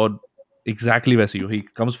 Hmm. और एग्जैक्टली वैसे ही ही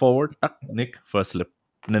कम्स फॉरवर्ड टक निक फर्स्ट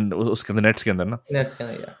स्लिप उसके अंदर नेट्स के अंदर ना। नेट्स का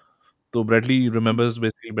या। तो ब्रेटली रिमेंबर्स,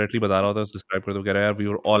 बेसिकली ब्रेटली बता रहा होता है, डिस्क्राइब करते हुए कह रहा है यार we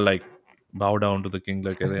were all like bow down to the king,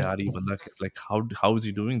 like कहते हैं यार ये बंदा किस like how is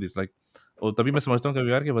he doing this like. और तभी मैं समझता हूँ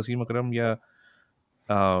कभी यार कि वसीम अकरम या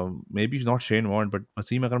may be not Shane Warne but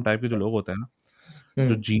Wasim Akram type के जो लोग होते हैं ना, जो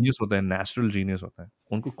हम्म। जीनियस होते हैं, नेचुरल जीनियस होते हैं,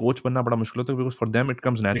 उनको कोच बनना बड़ा मुश्किल होता है, because for them it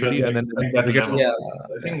comes Because naturally they and then expect that they get, level. या।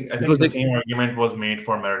 या। I think because the they, same argument was made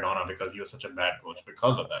for Maradona because he was such a bad coach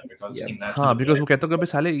because of that, because या। he हाँ naturally because वो played. कहता है कि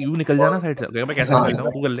साले you निकल जाना और साइड से, मैं कैसे हाँ। निकलता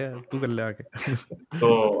हूँ, तू कर ले आके।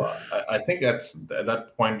 so I think that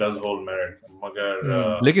point does hold merit. मगर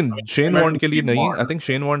हम्म। लेकिन I mean, Shane merit Warne to के लिए be नहीं, I born. Think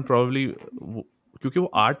Shane Warne probably, क्योंकि वो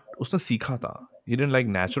आर्ट उसने सीखा था, he didn't like,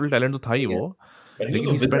 natural talent तो था ही या। वो, But he was लेकिन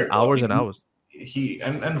a he spent wizard, bro. I hours and mean, hours. he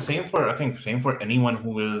and same for, I think, same for anyone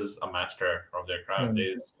who is a master of their craft. Hmm. They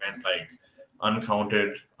spent like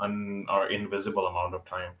uncounted, or invisible amount of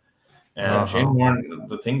time. हाँ And Shane हाँ, Warne,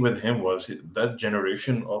 the thing with him was that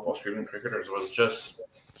generation of Australian cricketers was just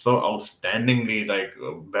so outstandingly like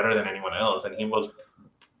better than anyone else, and he was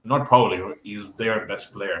not probably he's their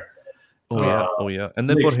best player. Uh, oh yeah and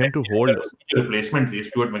then they for him expect to hold, the replacement. The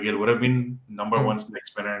Stuart McGill would have been number hmm. one leg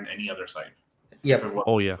spinner in any other side yeah. if it oh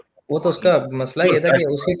wasn't yeah, for वो तो Warne. उसका मसला He ये was था that कि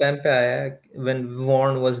good. उसी time पे आया है when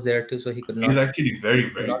Warne was there too, so he could He's not actually very,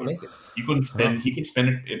 could very not good. make it He couldn't हाँ, spend. He could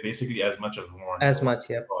spend it basically as much as Warren as could. much.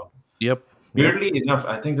 Yeah. Yup yup. Weirdly enough,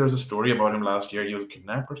 I think there was a story about him last year. He was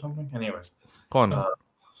kidnapped or something. Anyways, कौन, uh,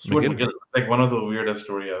 Stuart McGill? McGill. It's like one of the weirdest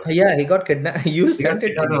stories ever. Yeah, he got kidnapped. You He got sent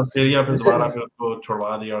it to kidnapped in me. Australia, फिर This दोबारा is फिर उसको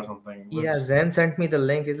छुड़वा दिया or something. It yeah. was, Zain sent me the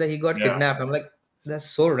link. He's like he got yeah. kidnapped. I'm like that's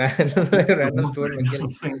so random. Like a random Stuart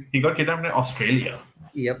McGill. He got kidnapped in Australia.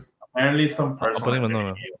 Yep. Apparently, some personal अपने बंदों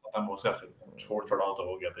में, identity. खत्म उसका छोड़ छुड़ाव तो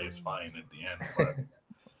हो गया था. It's fine at the end,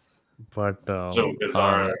 but but so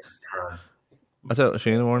bizarre turn. अच्छा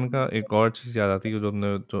शेन वॉर्न का एक और चीज़ याद आती है जो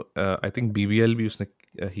हमने, जो आई थिंक बीबीएल भी उसने,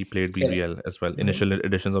 ही प्लेड खेला। BBL as well, initial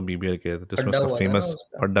editions of BBL के थे, जिसमें अड्डा उसका हुआ था ना फेमस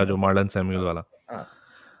उसका। पड्डा जो मार्लन सैमुअल वाला। हाँ।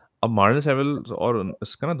 अब मार्लन सैमुअल और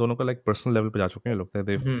इसका ना दोनों का लाइक पर्सनल लेवल पे जा चुके हैं लोग,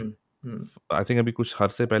 थे हम्म। हम्म। आई थिंक अभी कुछ हर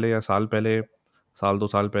से पहले या साल पहले, साल 2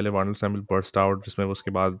 साल पहले मार्लन सैमुअल बर्स्ट आउट, जिसमें वो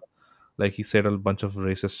उसके बाद like he said a bunch of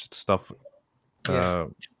racist stuff Yeah.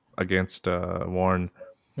 Against Warne,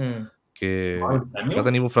 hmm. के Marlon पता नहीं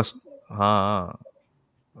Samuels? वो फ्रस्ट, हाँ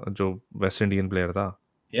जो वेस्ट इंडियन प्लेयर था,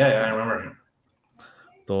 Yeah, yeah, I remember him.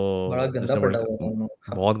 तो बड़ा गंदा जिसने पड्डा वर्ल्ड हुआ था उन्होंने।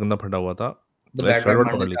 हाँ। बहुत गंदा फटा हुआ था, तो लाइक बैट शर्ट बैट वर्ट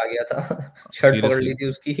मारने पकड़ ली पे आ थी गया था। शर्ट पकड़ ली सीरियसली। थी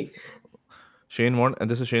उसकी। Shane Warne,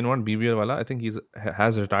 and this is Shane Warne, BBL वाला, I think he's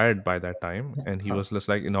has retired by that time, and he हाँ। was just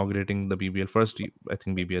like inaugurating the BBL first, I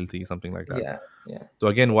think BBL थी something like that। या। या। तो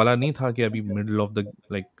again वाला नहीं था कि अभी मिडल ऑफ द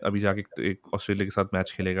लाइक अभी जाके एक ऑस्ट्रेलिया के साथ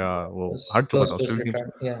मैच खेलेगा, वो was हट चुका था close to his Australia team से।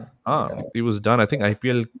 retirement. Yeah. हाँ, Retired. he was done, I think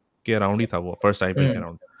IPL के अराउंड ही था वो, फर्स्ट IPL के हम्म।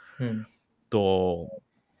 अराउंड। हम्म। तो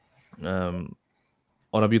um,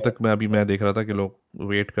 और अभी मैं देख रहा था कि लोग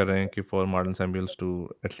वेट कर रहे हैं कि for Marlon Samuels to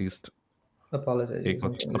at least Apologize or एक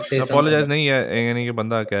something. अब Say something. अपोलोजाइज नहीं है, ये नहीं कि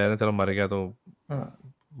बंदा कह रहा है चलो मर गया तो हाँ।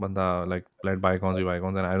 बंदा like let bygones be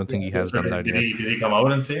bygones, and I don't think he Yeah. Has So done that yet. did he come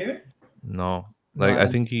out and say it? No, No, like I I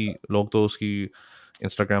don't. Think he लोग तो उसकी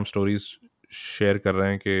Instagram stories share कर रहे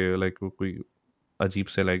हैं कि like वो कोई अजीब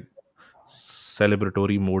से लाइक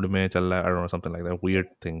सेलिब्रेटरी मूड में चल रहा है, I don't know something like that weird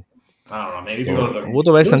thing. I don't know. Maybe तो people are looking. वो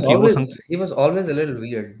तो वैसे संकी, He was always a little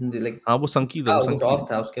weird. Like हाँ वो संकी था, हाँ वो कुछ संकी,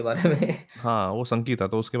 off था उसके बारे में। हाँ वो संकी था,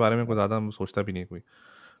 तो उसके बारे में कोई ज़्यादा सोचता भी नहीं कोई।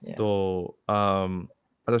 Yeah. तो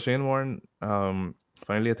अच्छा Shane Warne,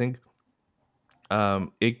 finally I think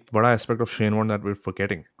एक बड़ा aspect of Shane Warne that we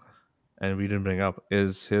forgetting and we didn't bring up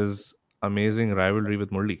is his amazing rivalry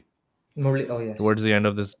with Murli Murli. Oh yes. towards the end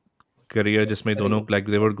of this career, जिसमें दोनों like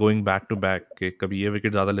they were going back to back कि कभी ये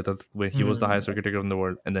wicket ज़्यादा लेता था, where he was the hmm. highest wicket taker in the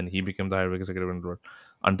world and then he became the highest wicket taker in the world,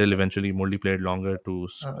 until eventually Murli played longer to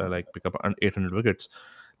हाँ, like pick up 800 wickets.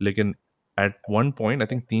 लेकिन at one point I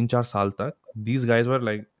think 3-4 साल तक these guys were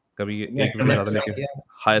like कभी ये Yeah, एक wicket connect. ज़्यादा लेके yeah.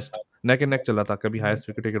 Highest neck and neck चल रहा था, कभी Hmm. हाईएस्ट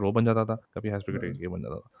विकेट टेकर वो बन जाता था, कभी हाईएस्ट विकेट Hmm. टेकर ये बन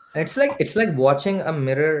जाता था. And it's like watching a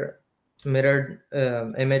mirrored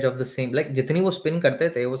image of the same. Like जितनी वो स्पिन करते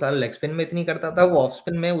थे वो साला लेग स्पिन में इतनी करता था, वो ऑफ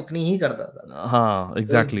स्पिन में उतनी ही करता था. हाँ It was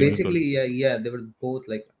एग्जैक्टली बिल्कुल. basically, yeah, they were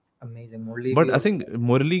both like amazing. Murli but भी आई was. थिंक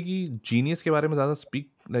मुरली की जीनियस के बारे में ज़्यादा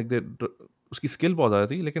स्पीक लाइक दे उसकी स्किल बहुत ज़्यादा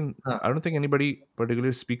थी, लेकिन हाँ, I don't think anybody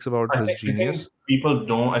particularly speaks about his I think genius. people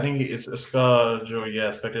don't. I think it's iska jo ye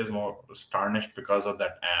aspect is more tarnished because of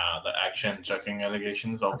that the action checking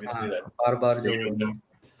allegations. हाँ, Obviously, that बार बार जो. stayed with them,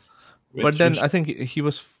 but then which I think he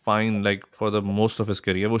was fine like for the most of his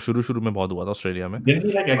career. वो शुरू शुरू में बहुत हुआ था ऑस्ट्रेलिया में. didn't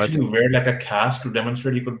he like I actually think wear like a cast to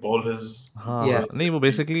demonstrate he could bowl हाँ Yeah. हाँ नहीं, वो his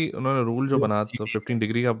बेसिकली उन्होंने रूल जो बना तो 15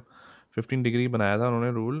 डिग्री का 15 डिग्री बनाया था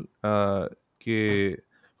उन्होंने रूल कि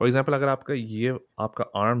फॉर एग्जांपल अगर आपका ये आपका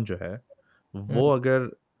आर्म जो है वो Hmm. अगर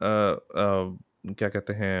क्या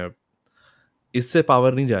कहते हैं इससे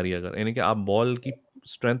पावर नहीं जा रही है, अगर यानी कि आप बॉल की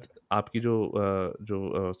स्ट्रेंथ आपकी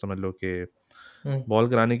जो समझ लो कि Hmm. बॉल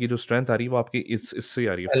कराने की जो स्ट्रेंथ आ रही है वो आपकी इससे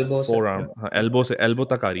आ रही है, Elbow से. फोर आर्म, हाँ एल्बो से एल्बो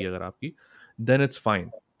तक आ रही है अगर आपकी, then it's fine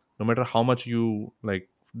no matter how much you like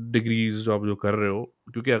degrees जो आप जो कर रहे हो,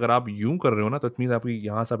 क्योंकि अगर आप यूं कर रहे हो ना तो इट मीन्स आपकी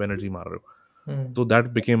यहाँ से आप एनर्जी मार रहे हो, Hmm. तो दैट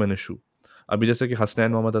बिकेम एन इशू. अभी जैसे कि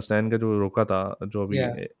हसनैन मोहम्मद हसनैन का जो रोका था, जो अभी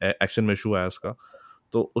Yeah. एक्शन में इशू आया उसका,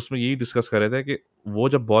 तो उसमें यही डिस्कस कर रहे थे कि वो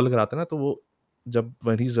जब बॉल कराता है ना तो वो जब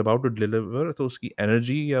when he is about to deliver तो उसकी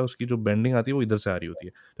एनर्जी या उसकी जो बेंडिंग आती है वो इधर से आ रही होती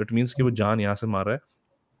है, तो इट मीन्स कि वो जान यहाँ से मार रहा है,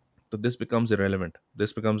 तो this becomes irrelevant,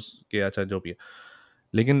 this becomes कि अच्छा जो भी है.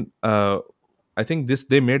 लेकिन I think this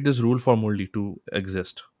they made this rule for Murali to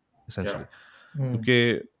exist yeah. Essentially, Hmm.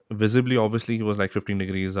 क्योंकि visibly obviously he was like 15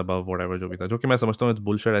 degrees above whatever जो भी था, जो कि मैं समझता हूँ it's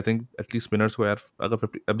bullshit. I think at least spinners को यार अगर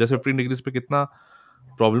 50 अब जैसे 15 डिग्रीज पे कितना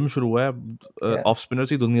प्रॉब्लम शुरू हुआ है, Yeah. ऑफ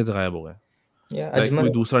स्पिनर्स ही दुनिया से गायब हो गए. Yeah. लाइक कोई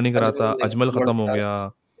दूसरा नहीं कराता, Ajmal like अजमल world खत्म हो class.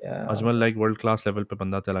 गया. Yeah. Ajmal like world class level पे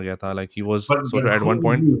बंदा चला गया था, लाइक ही वाज But सोचो at who one would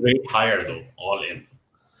point. you rate higher though? All in.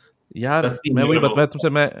 यार That's the मैं वही बात inevitable. मैं तुमसे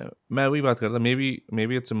मैं वही बात करता, may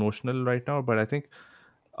be it's emotional right now, but I think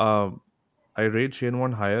I rate Shane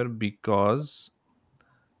Warne higher because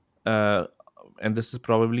and this is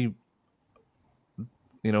probably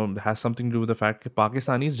has something to do with the fact that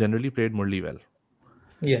Pakistanis generally played Murli well.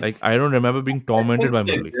 Yeah. Like I don't remember being I tormented think by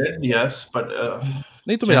they Murli. did, yes, but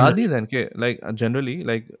नहीं तुम्हें याद नहीं generally, है जैन के like generally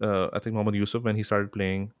like I think Mohammad Yusuf when he started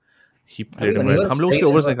playing he अभी played him well. Anwar हम लोग उसके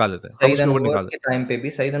overs निकाल देते हैं, हम सईद उसके over अनवर निकाल के देते टाइम पे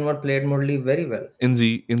भी Saeed Anwar played Murali very well. हैं.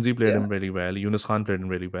 Inzi played Yeah. him really well. Yunus Khan played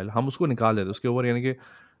him really well. हम उसको निकाल देते उसके over, यानी कि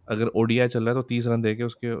अगर ODI चल रहा है तो 30 रन दे के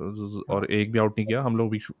उसके हाँ. और एक भी आउट नहीं किया, हम लोग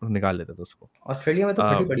भी निकाल लेते थे उसको. ऑस्ट्रेलिया में तो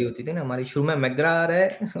फटी uh, पड़ी होती थी ना हमारी. शुरू में मैग्रा आ रहा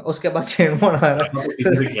है उसके बाद शेनवॉर्न आ रहा तो है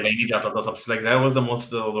किसी से खेला ही नहीं जाता था सबसे like that was the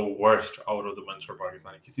most the worst out of the bunch for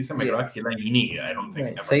Pakistan. किसी से yeah. मैगरा खेला ही नहीं गया I don't think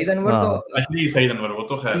नहीं, ever. सईद अनवर तो. हाँ Actually Saeed Anwar वो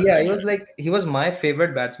तो खैर Yeah, anyway, he was my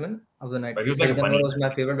favorite batsman of the night. but he was like a Saeed bunny. Anwar was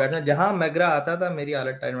my favorite batsman. जहां मैग्रा आता था मेरी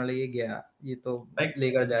हालत टाइम वाले ये गया, ये तो Like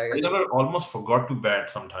लेकर जाएगा Saeed इसको. Anwar almost forgot to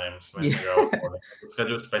bat sometimes when Yeah. Mega was bowling. उसका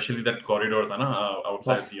जो especially that corridor था ना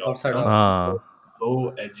outside the off Outside stump, off. हाँ so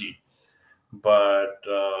edgy. But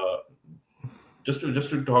just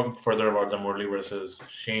to talk further about the Murli versus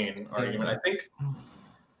Shane argument, I think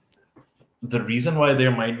the reason why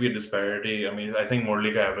there might be a disparity, I mean, I think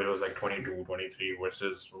Murli ka average was like 22, 23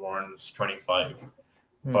 versus Warren's 25.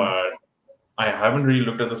 But I haven't really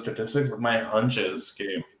looked at the statistics, but my hunch is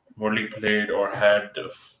that Murli played or had,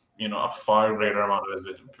 a far greater amount of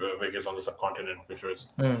his wickets on the subcontinent, which was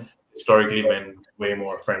Hmm. historically been way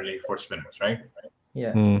more friendly for spinners, right?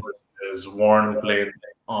 Yeah. Versus Warren, who played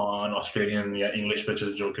on Australian, English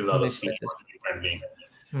pitches, jo ki zyada English seam pitches. friendly.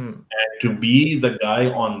 Hmm. And to be the guy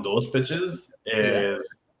on those pitches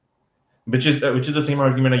is which is the same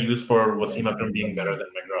argument I use for Wasim Akram being better than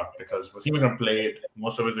McGrath, because Wasim Akram played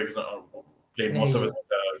most of his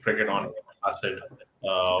cricket on acid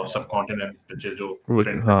subcontinent pitches, jo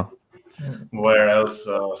sprint. हाँ Whereas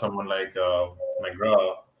someone like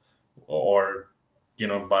McGrath or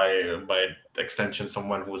by extension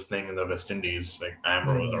someone who was playing in the West Indies like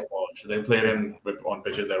Ambrose or Walsh, they played on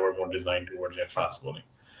pitches that were more designed towards their fast bowling.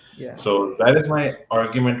 Yeah. So that is my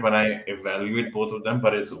argument when I evaluate both of them,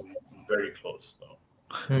 but it's very close. So.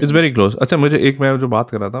 It's very close. अच्छा मुझे एक मैं जो बात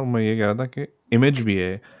कर रहा था मैं ये कह रहा था कि इमेज भी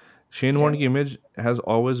है. शेन वॉर्न की image has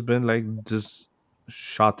always been like this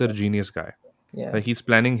शातिर genius guy. Yeah. Like he is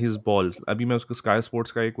planning his balls. अभी मैं उसको स्काई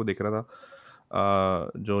स्पोर्ट्स का एक वो देख रहा था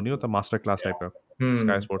जो नहीं होता मास्टर क्लास टाइप का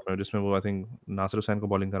स्काई स्पोर्ट्स में, जिसमें वो आई थिंक नासिर हुसैन को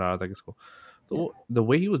बॉलिंग करा रहा था किसको, तो the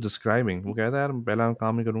way he was describing, वो कहता है यार पहला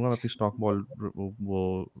काम नहीं करूंगा, मैं अपनी स्टॉक बॉल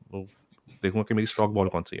वो देखूंगा कि मेरी स्टॉक बॉल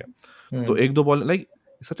कौन सी है। तो Hmm. एक दो ball like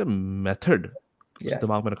such a method उस Yeah.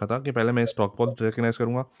 दिमाग में रखा था कि पहले मैं स्टॉक बॉल रिकग्नाइज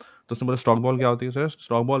करूंगा। तो उसने बोला स्टॉक बॉल क्या होती है सर?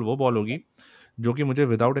 स्टॉक बॉल वो बॉल होगी जो कि मुझे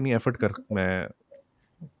विदाउट एनी एफर्ट कर मैं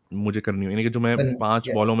मुझे करनी हो, यानी कि जो मैं When, पांच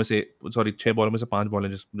yeah. बॉलों में से सॉरी 6 बॉलों में से 5 बॉलें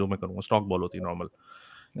जो मैं करूँगा, स्टॉक बॉल होती है नॉर्मल,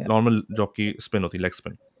 Yeah. नॉर्मल जो आपकी स्पिन होती है, लेग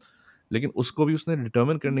स्पिन। लेकिन उसको भी उसने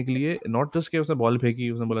डिटर्मिन करने के लिए नॉट जस्ट कि उसने बॉल फेंकी,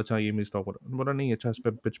 उसने बोला अच्छा ये मेरी स्टॉक बॉल, बोला नहीं अच्छा इस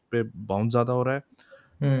पे पिच पे बाउंस ज़्यादा हो रहा है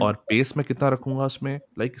Hmm. और पेस में कितना रखूंगा उसमें,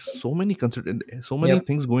 like so many Yep.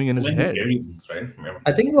 Things going in So his many head. variants, right? Yeah.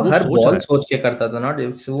 I think वो वो हर सोच रहा बॉल है, सोच के करता था ना,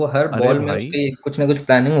 वो हर अरे बॉल में भाई। उसकी कुछ ना कुछ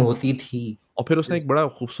प्लानिंग होती थी. और फिर उसने एक बड़ा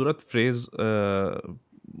खूबसूरत फ्रेज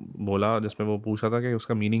बोला जिसमें वो पूछा था कि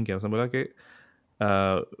उसका मीनिंग क्या है। उसने बोला कि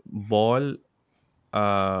ball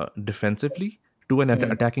defensively to an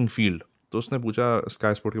hmm. Attacking field. तो उसने पूछा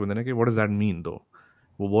स्काई स्पोर्ट के बंदे ने कि व्हाट डज दैट मीन दो,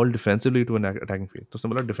 वो ball defensively to an attacking field. तो उसने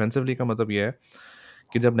बोला डिफेंसिवली का मतलब ये है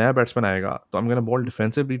कि जब नया बैट्समैन आएगा तो I am gonna ball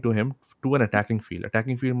defensively to him to an attacking field.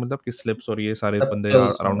 Attacking field मतलब कि स्लिप्स और ये सारे सब बंदे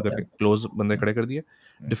क्लोज अराउंड होना करके है. क्लोज बंदे खड़े कर दिए।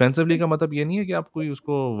 डिफेंसिवली का मतलब ये नहीं है कि आप कोई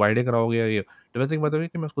उसको वाइडे कराओगे या ये, डिफेंसिव का मतलब है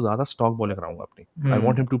कि मैं उसको ज़्यादा स्टॉक बॉलें कराऊंगा अपनी। I want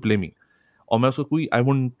hmm. Him to play मी। और मैं उसको कोई I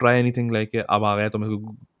won't try anything like अब आ गया तो मैं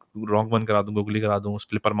रॉन्ग वन करा दूँ, गुगली करा दूँ,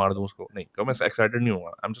 स्लिपर मार दूँ उसको, नहीं क्यों, मैं एक्साइटेड नहीं हूँ।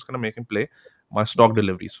 I am just gonna make him play my stock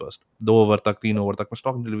deliveries first. 2 over तक 3 ओवर तक मैं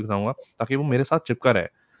स्टॉक डिलीवरी कराऊंगा ताकि वो मेरे साथ चिपका रहे,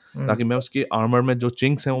 ताकि हम्म. मैं उसके आर्मर में जो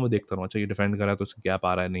चिंक्स हैं वो मैं देखता रहूँ। अच्छा ये डिफेंड कर रहा है तो उसका गैप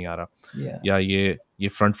आ रहा है नहीं आ रहा, या. या ये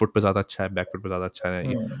फ्रंट फुट पे ज़्यादा अच्छा है, बैक फुट पे ज़्यादा अच्छा है,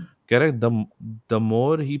 ये हम्म. कह रहे the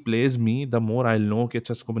more he plays me the more I know कि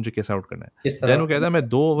अच्छा इसको मुझे कैसे आउट करना है। किस तरह देन वो आउट कहता करना है है. मैं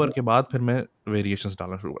 2 ओवर के बाद फिर मैं वेरिएशंस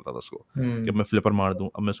डालना शुरू करता था उसको, कि अब हम्म. मैं फ्लिपर मार दूं,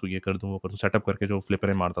 अब मैं इसको ये कर दूं वो कर दूं, सेटअप करके जो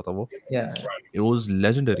फ्लिपर मारता था वो, या. It was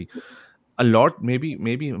legendary. A lot may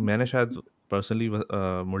be मैंने शायद पर्सनली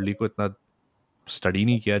मुरली को इतना स्टडी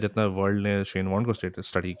नहीं किया जितना वर्ल्ड ने शेन वॉर्न को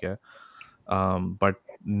स्टडी किया है, but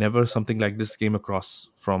never something like this came across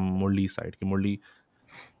from Murali side कि मुरली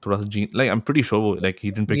थोड़ा सा जी like I am pretty sure वो लाइक ही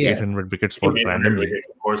डिडंट पिक या. 800 wickets Took for 800 randomly.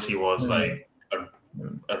 wickets. Of course, he was hmm.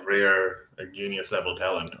 like a rare, a genius level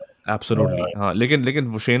talent. Absolutely हाँ, लेकिन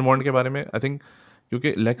वो Shane Warne के बारे में आई थिंक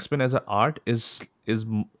क्योंकि leg spin as a art is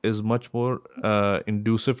is much more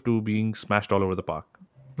इंड्यूसिव to being smashed all over the park,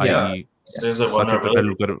 या. i.e. There's a Sachin vulnerability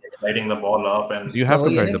Tendulkar, sliding the ball up, and you तो have वो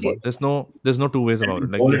to ये flight ना the कि ball, there's no two ways and about to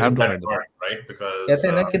it, like bowl you it have in to that flight the ball. part, right? Because कहते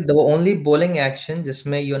हैं ना कि the only bowling action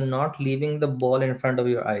जिसमें you're not leaving the ball in front of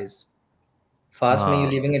your eyes. Fast में you're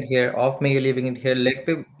हाँ, leaving it here, off में you're leaving it here, leg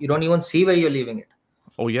पे you don't even see where you're leaving it.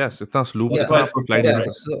 oh yes, इतना sloop that's Yeah. इतना why it's आपको so flight tough, देना Yeah.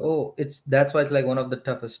 right? पड़ता So it's that's why it's like one of the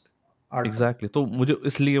toughest है। art form. Exactly तो मुझे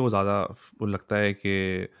इसलिए वो ज़्यादा वो लगता है कि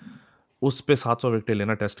उस पे 700 विकेट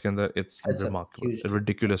लेना टेस्ट के अंदर it's It's a huge remarkable, deal.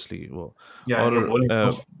 Ridiculously वो। Yeah, and और you're bowling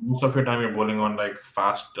most of your time you're bowling on like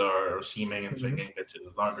fast seaming and Mhm. swinging pitches.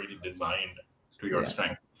 It's not really designed to your Yeah.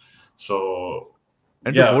 strength. So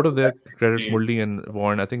And to yeah, both of their credits, definitely, Muldy and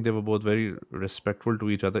Warren, I think they were both very respectful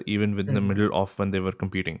to each other, even within the Mhm. middle of when they were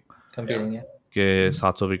competing. yeah, Competing, yeah. के Mhm.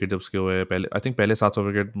 700 wicket जब उसके हुए पहले, I think पहले 700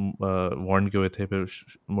 wicket warn के हुए थे, फिर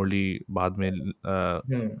मुरली बाद में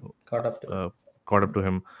Caught up to it. caught up to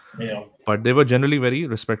him, yeah. but they were generally very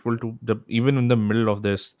respectful to जब even in the middle of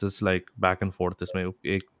this like back and forth, इसमें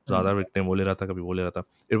एक ज़्यादा Mm. विकेट वो ले रहा था, कभी वो ले रहा था,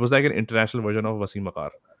 it was like an international version of Wasim अकार।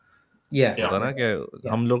 Yeah. Yeah. होता Yeah. ना कि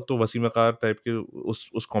Yeah. हम लोग तो वसीम अकार टाइप के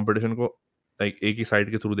उस कंपटीशन को लाइक एक ही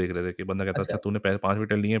साइड के थ्रू देख रहे थे कि बंदा कहता अच्छा, अच्छा तूने पहले 5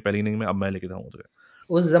 विकेट लिए हैं पहली इनिंग में, अब मैं लेके जाऊँ तुझे।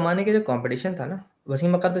 उस जमाने के जो कंपटीशन था ना,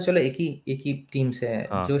 वसीम अख्तर तो चलो एक ही टीम से है,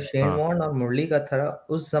 हाँ जो शेन हाँ, वॉर्न और मुरली का था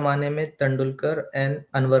उस जमाने में तेंदुलकर एंड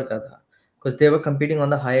अनवर का था, because they were competing on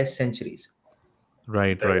the highest centuries.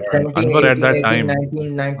 Right They right were. Right, 17 Anwar eight 18 that 18 time.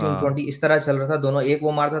 19 19 हाँ 20 इस तरह चल रहा था दोनों, एक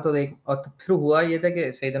वो मारता था तो एक, और तो फिर हुआ ये था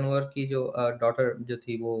कि सईद अनवर की जो डॉटर जो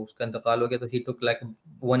थी वो उसका इंतकाल हो गया, तो ही took like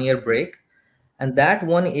 1 year break. And that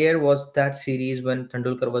 1 year was that series when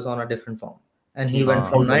Tendulkar was on a different form. And he He went हाँ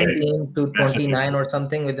from dominated 19 to massively. 29 or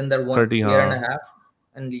something within that one 30 year and a हाँ half.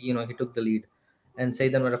 And he took the lead. And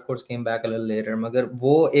Saeed Anwar of course came back a little later. मगर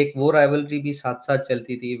वो rivalry भी साथ साथ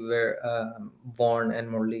चलती थी where Warne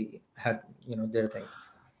and Murli had their thing.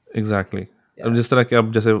 Exactly. अब Yeah. जिस तरह के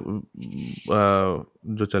अब जैसे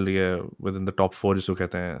जो चल रही है विद इन द टॉप 4 जिसको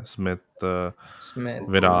कहते हैं Smith, Smith,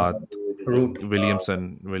 Virat, Root.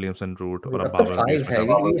 Williamson root, और अब Up to बाबर का केस 5 में है.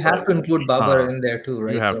 डाल We दो। have to include Babar हाँ, in there too, you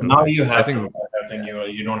right? Have So to, Now like you I have to. Think I think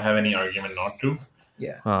you don't have any argument not to.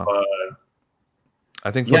 yeah. हाँ, But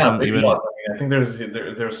I think for yeah, some big even loss. I mean, I think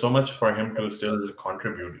there's so much for him to still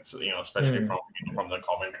contribute. So, especially Hmm. from the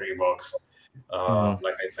commentary box.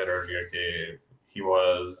 Like I said earlier, he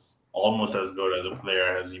was almost as good as a player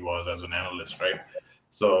as he was as an analyst, right?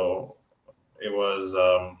 So it was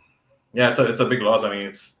yeah, it's a big loss. I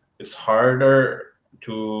mean, it's harder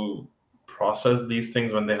to process these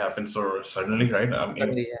things when they happen so suddenly, right? I mean,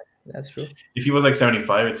 Suddenly, yeah, that's true. if he was like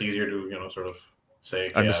 75, it's easier to sort of say,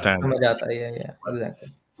 okay, yeah, Understand. समझ आता है, yeah, exactly.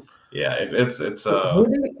 yeah, it's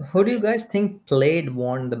Who do you guys think played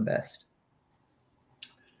Warne the best?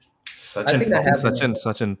 I Sachin think I I think have probably. the name.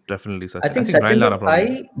 Sachin, definitely I Sachin. I think think Brian Sachin was Lara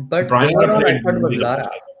probably. high, but Brian Lara overall I played thought it was Morley the Lara.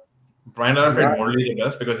 best. Brian Lara played Lara, Morley the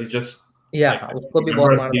best because he just like yeah, I उसको भी remember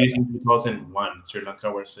बहुत a मारता series था. in 2001, Sri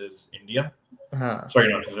Lanka versus India. हाँ, Sorry,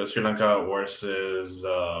 no, Sri Lanka versus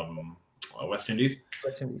West Indies.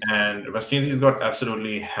 West Indies. And West Indies got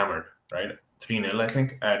absolutely hammered, right? 3-0, I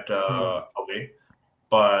think, at Hmm. away.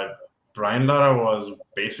 But Brian Lara was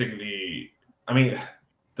basically, I mean,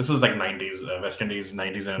 this was like 90s, West Indies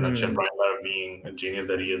 90s in a nutshell. Hmm. Brian Lara being a genius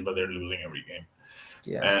that he is, but they're losing every game.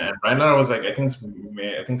 Yeah, And Brian Lara was like, I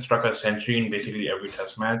think struck a century in basically every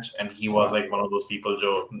test match, and he was wow. like one of those people,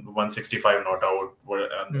 Joe 165 not out,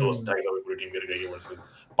 and those Hmm. tags of team get gayi versus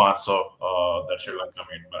 500 that Sri Lanka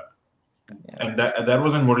made. But Yeah, and that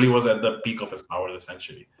was when Murli was at the peak of his powers,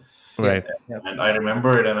 essentially. yeah, Right. yeah. And I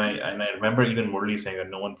remember it, and I remember even Murli saying that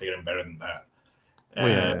no one played him better than that. Oh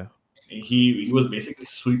yeah, And yeah. he was basically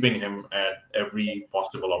sweeping him at every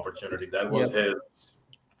possible opportunity. That was Yep. his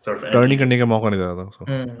sort of turn he anti. करने का मौका नहीं देता था उसको.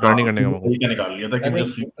 Hmm. Turn ही करने का उसको मौका. सही का निकाल लिया था कि I मुझे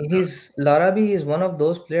think sweep करना है. he's Larabi is one of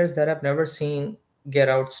those players that I've never seen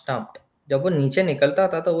get out stumped. जब वो नीचे निकलता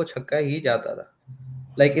था तो वो छक्का ही जाता था.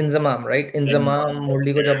 Like Inzamam, right? And Inzamam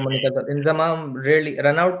मुरली को जब निकलता, इंजमाम rarely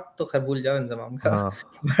run out तो खैर भूल जाओ इंजमाम का. हाँ.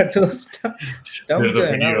 But वो stump there's जो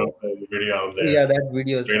है ना वो, a video out there, yeah, that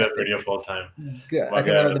video is greatest fucking. video of all time. I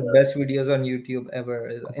think one of मगर the best videos on YouTube ever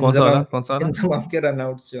is कौन सा वाला? कौन सा वाला? इंजमाम के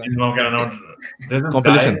runouts जो in हैं. Long Canada, there's this guy,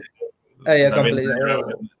 Compilation. Yeah, Navaid, completely.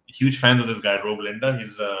 Oh, huge fans of this guy, Rob Linda.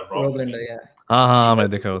 He's Rob. Roblender, yeah. हाँ He हाँ has मैं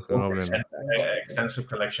देखा है उसका. Oh, रॉब an लेंडर.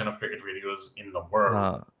 extensive collection of cricket videos in the world.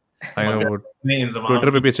 हाँ. I know मगर वो उसने इंजमाम ट्विटर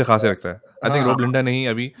पे की भी अच्छे खासे रखता है. आई थिंक हाँ, रॉब लिंडा ने ही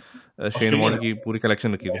अभी शेन ऑस्ट्रेलियन वॉर्न की पूरी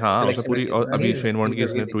कलेक्शन रखी थी. हाँ उसने collection पूरी रखी थी. और अभी He's शेन वॉर्न he's की a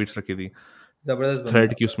उसने really ट्वीट्स रखी थी जबरदस्त बंदा थ्रेड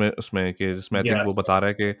है. की उसमें कि जिसमें आई थिंक yes वो बता रहा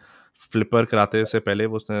है कि फ्लिपर कराते से पहले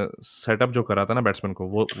वो उसने सेटअप जो करा था ना बैट्समैन को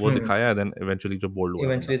वो Hmm. दिखाया देन इवेंचुअली जो बोल्ड हुआ है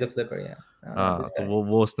बंदा. Eventually the flipper, yeah. This हाँ तो guy.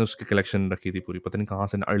 वो उसने उसकी कलेक्शन रखी थी पूरी. पता नहीं कहाँ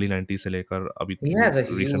से अर्ली 90 से लेकर अभी He has a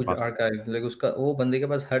recent huge past. archive. Like उसका वो बंदे के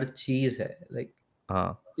पास हर चीज है. हाँ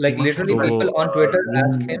Like he must have literally तो like वो people on Twitter a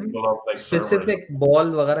ask room him full of like servers. specific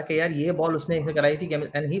ball वगैरह के यार ये बॉल उसने इसे कराई थी क्या,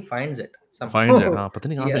 and he finds it finds somehow. It. हाँ पता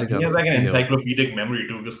नहीं कहाँ से Yeah, लेके He आता has है. like an ठीक है वो. encyclopedic memory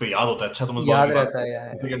too, कि उसको याद होता है. अच्छा तुम उस बॉल याद की बात रहता कर है रहे यार.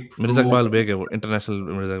 हो. It's like a Mirza true Iqbal Baig है वो. इंटरनेशनल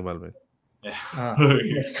मिर्जा इकबाल बेग. हाँ,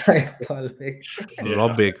 yeah. Mirza Iqbal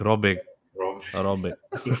Baig. Rob Baig. Wrong. Rob Baig.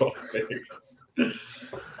 Wrong.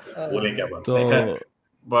 बोले क्या बात तो है. खैर,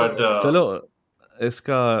 but चलो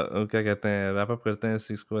इसका क्या कहते हैं रैप अप करते हैं इस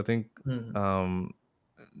चीज़ को. I think Hmm.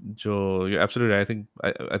 जो you absolutely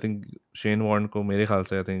I think Shane Warne को मेरे ख्याल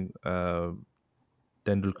से I think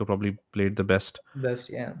Tendulkar probably played the best. Best,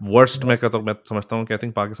 yeah. Worst मैं कहता हूँ मैं समझता हूँ कि आई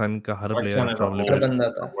थिंक पाकिस्तान का हर player Pakistan as a probably हर whole, बंदा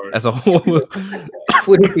था. एज अ होल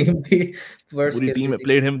पूरी टीम थी वर्स्ट पूरी खेलती टीम थी.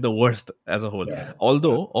 played him the worst as a whole. Yeah.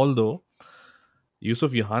 Although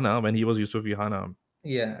Yusuf Yahana, when he was Yusuf Yahana,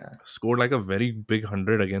 Yeah. scored like a very big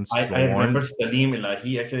 100 against I Warne. remember Salim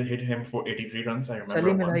Ilahi actually hit him for 83 runs. I remember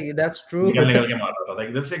Salim one. Ilahi, that's true. निकल के मार रहा था. Like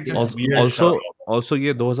this is just Also, weird also, stuff. also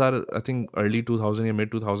ये 2000 I think early 2000 या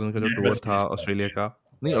mid 2000 का जो Net tour West था Indies का. ऑस्ट्रेलिया का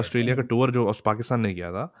नहीं Right. ऑस्ट्रेलिया का टूर जो पाकिस्तान ने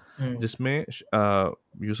किया था Hmm. जिसमें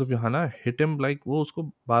Yousuf Youhana hit him like वो उसको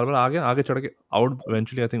बार बार आगे चढ़ के आउट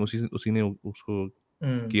इवेंचुअली आई थिंक उसी ने उसको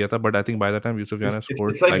Hmm. किया था. But I think by the time Yousuf Youhana It's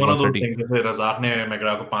scored like like one of those 130. things. जैसे रज़ाक ने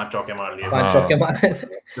मैगरा को 5 चौके मार लिए थे. 5 चौके मारे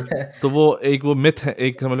थे. तो वो एक वो मिथ है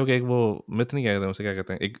एक हम लोग एक वो मिथ नहीं कहते हैं उसे क्या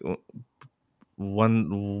कहते हैं एक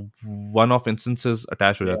वन ऑफ इंस्टेंसेस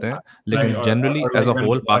अटैच हो जाते हैं लेकिन Like, generally or as like a when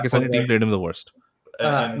whole Razzaq was Pakistani team like, played him the worst.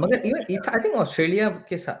 and मगर even I think Australia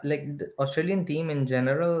के साथ like the Australian team in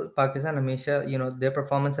general, Pakistan हमेशा their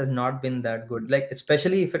performance has not been that good. Like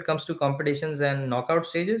especially if it comes to competitions and knockout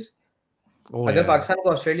stages. ओह अगर या पाकिस्तान को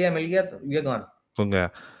Australia मिल गया तो we're gone. सुन गया.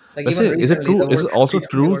 Like वैसे even is it recently, true the is World it also T20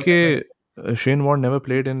 true World के Cup. Shane Warne never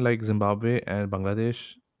played in like Zimbabwe and Bangladesh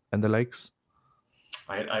and the likes.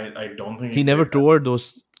 I don't think He he never played that. toured those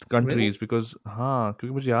countries Really? because हाँ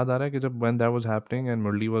क्योंकि मुझे याद आ रहा है कि जब when that was happening and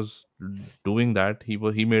Murli was doing that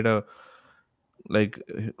he made a like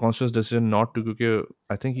conscious decision not to क्योंकि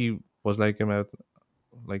I think he was like मैं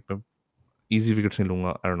easy wickets नहीं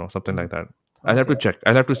लूंगा. I don't know something like that. I'll have to Okay.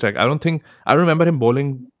 check. I don't think I don't remember him bowling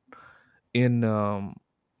in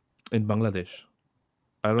Bangladesh.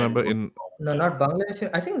 I Like remember in No, not Bangladesh.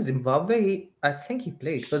 I think Zimbabwe. I think he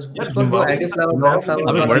played because yeah, उस वक्त वो Zimbabwe Andy is Flower, Meta Zimbabwe Flowers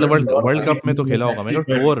अबे team वाला world जो is world दौर world था cup में तो खेला होगा actually मेरे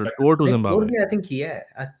को quite टूर टू respectable. नहीं टूर जिम्बाब्वे. भी आई थिंक किया है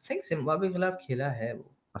आई थिंक जिम्बाब्वे के खिलाफ खेला है वो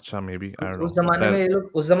अच्छा मे बी आई डोंट उस नो जमाने में बट ये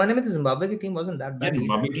लोग उस जमाने में तो जिम्बाब्वे की team wasn't that Yeah, bad either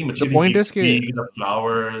Zimbabwe team the अच्छी थी. पॉइंट इज He's के free, the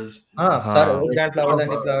Flowers. हाँ सारे हाँ grand A lot Flowers of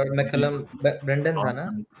Andy Flower McCullum Brendon था ना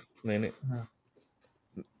nonsense. नहीं नहीं हाँ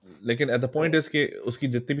लेकिन एट द पॉइंट इज कि उसकी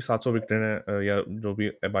जितनी भी 700 विकेटें हैं या जो भी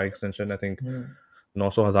by extension I think hmm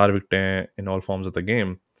 900 हज़ार विकेटें हैं in all forms of the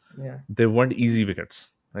game या they weren't easy wickets.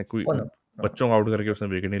 Like कोई ओ नो नो बच्चों को आउट करके उसने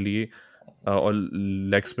विकेट नहीं लिए. और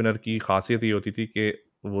लेग स्पिनर की खासियत ये होती थी कि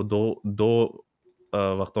वो दो दो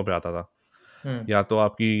वक्तों पे आता था. हम्म या तो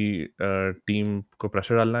आपकी टीम को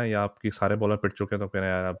प्रेशर डालना है या आपकी सारे बॉलर पिट चुके हैं तो कहना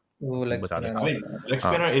है, यार आप वो लेग बचा स्पिनर देता I हूँ. mean, आता है leg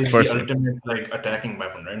हाँ spinner is the first thing. ultimate like attacking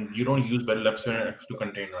weapon, right? You don't use left spinner to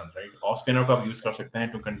contain runs, right? Off spinner को आप use कर सकते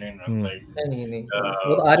हैं to contain runs, like नहीं नहीं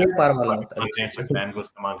वो तो आर्य पार वाला होता है Zain basically Navaid को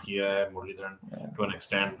इस्तेमाल किया है Muraleedharan to an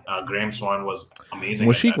extent. Graham Swan was amazing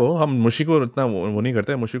at Munshi that. को हम मुशी को इतना वो नहीं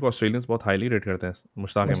करते. मुशी को ऑस्ट्रेलियंस बहुत हाईली रेट करते हैं,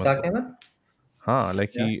 मुश्ताक अहमद मुश्ताक को. अहमद हाँ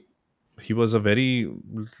like Yeah. He was a very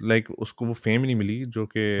like उसको वो फेम ही नहीं मिली जो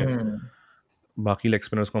कि हम्म बाकी लेग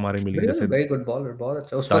स्पिनर्स को हमारे मिली. बट जैसे वेरी गुड बॉलर बहुत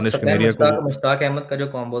अच्छा उस वक्त दानिश सगैन कनेरिया को वो मुश्ताक अहमद का जो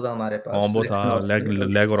कॉम्बो था हमारे पास कॉम्बो लेग था स्पिन लेग ऑस्ट्रेलिया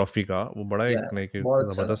का लेग और ऑफी का, वो बड़ा या एक लाइक बहुत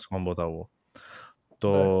अच्छा था जबरदस्त कॉम्बो था वो.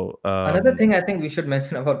 तो But another thing I think we should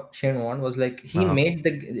mention about Shane Warne was like he हाँ made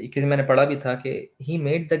the because मैंने पढ़ा भी था कि he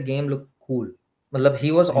made the game look cool. मतलब he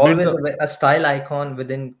was he made always the a style icon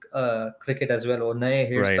within cricket as well. और नए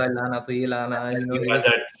hair right style लाना तो ये लाना He he had was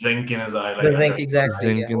that zinc in his eye, the like zinc under exactly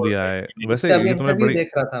zinc yeah. In the like, I. वैसे उसका अभी ये तो मैं इंटरव्यू बड़ी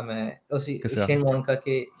देख रहा था मैं उसी किसका शेन वॉर्न का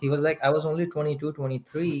कि he was like I was only 22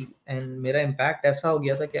 23 and मेरा इम्पैक्ट ऐसा हो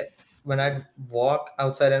गया था कि when I walk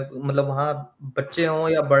outside and मतलब वहाँ बच्चे हों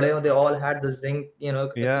या बड़े हों they all had the zinc you know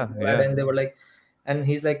या या and they were like and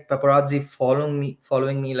he's like paparazzi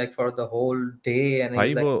following me like for the whole day and he's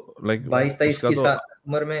भाई वो like लाइक 22 23 उसका की तो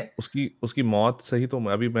उम्र में उसकी उसकी मौत सही तो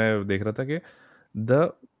अभी मैं देख रहा था कि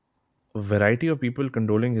the variety of people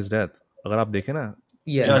condoling his death. अगर आप देखें ना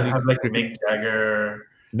yeah yeah, it usually had like cricket Mick Jagger,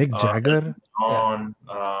 Nick Jagger, Elton yeah John,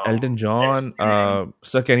 Elton Ed John, Sheeran.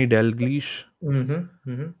 Sir Kenny Dalglish,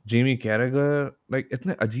 hmm Jamie कैरेगर, like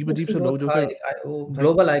इतने अजीब अजीब उसकी से वो लोग जो था कि वो लाइक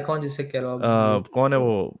ग्लोबल आइकॉन जिसे कह लो आप कौन है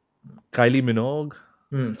वो, Kylie Minogue.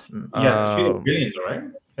 Yeah, she's Australian, though, right?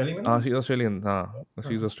 Kelly हाँ Minogue? शी ऑस्ट्रेलियन, हाँ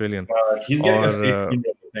she is Australian. He's getting a और state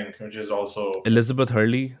funeral, I think, which is also Elizabeth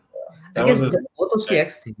Hurley. I that was guess a वो तो उसकी like,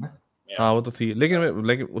 x थी ना yeah. हाँ वो तो थी लेकिन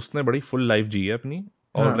लाइक उसने बड़ी फुल लाइफ जी है अपनी.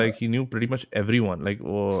 और हाँ लाइक ही new pretty much everyone. Like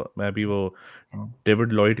वो मैं अभी वो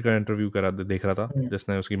डेविड लॉयड का इंटरव्यू देख रहा था हम्म,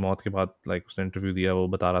 जिसने उसकी मौत के बाद लाइक उसने इंटरव्यू दिया. वो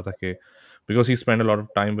बता रहा था कि because he spend a lot of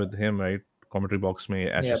time with him right commentary box में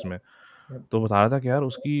एशेस yep, में. yep, तो बता रहा था कि यार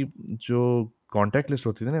उसकी जो कॉन्टैक्ट लिस्ट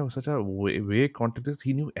होती थी ना वो सच वे कॉन्टैक्ट लिस्ट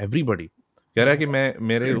ही न्यू एवरीबडी. कह रहा है कि मैं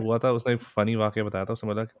मेरे हुआ था उसने एक फनी वाक्य बताया था. उसने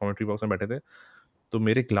बोला कि कमेंट्री बॉक्स में बैठे थे तो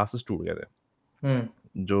मेरे ग्लासेस टूट गए थे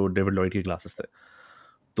हम्म, जो डेविड लॉयड के ग्लासेस थे.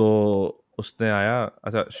 तो उसने आया,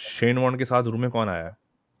 अच्छा शेन वॉर्न के साथ रूम में कौन आया है.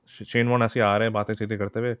 शेन वॉर्न ऐसे आ रहे हैं बातें चीतें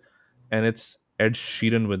करते हुए and it's Ed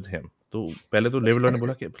Sheeran with him. तो पहले तो डेविड लॉयड ने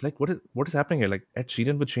बोला कि लाइक व्हाट इज हैपनिंग है, like Ed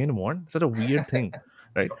Sheeran with Shane Warne, such a weird thing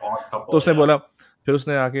right. The odd तो couple, उसने yeah. बोला, फिर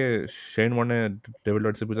उसने आके शेन वॉर्न ने डेविड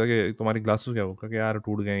लॉयड से पूछा कि तुम्हारी ग्लासेस क्या होगा कि यार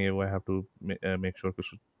टूट गए ये वो, I have to make sure कुछ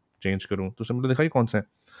चेंज करूँ. तो उसने मुझे देखा कि कौन से हैं.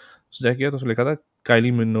 उसने चेक किया तो उसने लिखा था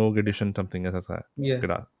काइली मिनोग एडिशन समथिंग ऐसा था yeah,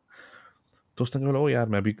 गिटार. तो उसने कहा, "ओ यार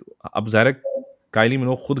मैं भी." अब ज़ाहिर है काइली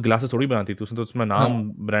मिनोग खुद ग्लासेस थोड़ी बनाती थी, उसने तो उसमें हाँ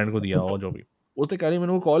नाम ब्रांड को दिया हो जो भी. उसने काइली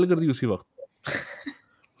मिनोग को कॉल कर दी उसी वक्त.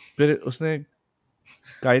 फिर उसने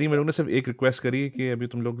काइली मिनोग ने सिर्फ एक रिक्वेस्ट करी कि अभी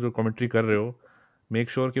तुम लोग जो कमेंट्री कर रहे हो मेक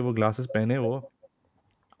श्योर कि वो ग्लासेस पहने वो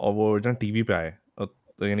और वो जहाँ टीवी पे आए.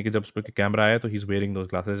 तो यानी कि जब उस पर कैमरा आया तो he is wearing those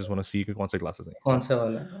glasses, just want to सी कि कौन से ग्लासेस हैं. कौन सा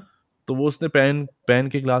वाला है तो वो उसने पेन पेन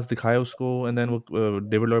के ग्लास दिखाए उसको एंड देन वो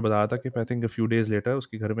डेविड लॉयड बता रहा था कि I think a few days later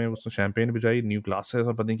उसके घर में उसने शैंपेन भिजाई, न्यू ग्लासेस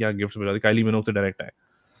और पता नहीं क्या गिफ्ट्स भिजा दी. काइली मिनोग से डायरेक्ट आए.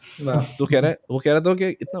 वाह तो कह रहा है वो कह रहा था कि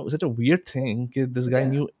इतना सच अ वियर्ड थिंग कि this guy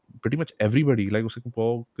yeah new pretty much everybody. Like उसके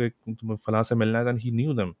पाओ के तुम फलां से मिलना है then he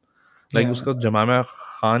knew them. Like yeah उसका जमामा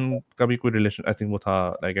खान का भी कोई रिलेशन आई थिंक वो था.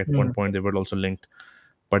 Like eight one hmm, point they were also linked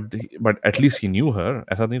but at least he new हर.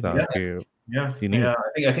 ऐसा नहीं था Yeah, कि yeah, he new.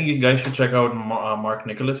 yeah. I think you guys should check out Mark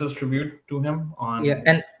Nicholas's tribute to him yeah on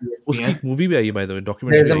and उसकी ESPN. एक movie भी आई है by the way,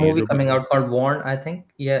 documentary there's a आई है movie जो भी. coming out called Warn I think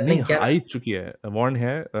yeah नहीं नहीं क्या आई चुकी है, वॉर्न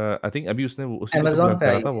है. आई थिंक अभी उसने उसी को तो Amazon प्लग पे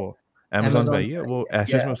करा आई था है वो. Amazon पे Amazon आई है पे आई वो, है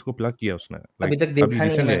एशेस yeah में उसको प्लग किया उसने. अभी लाइक तक अभी देखा नहीं है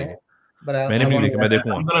रिसेंटली आई मैंने है. but मैंने I भी नहीं want देखा, to मैं Yeah,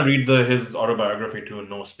 देखूंगा. I'm gonna read his autobiography to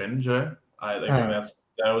No Spin, Joy. I think हाँ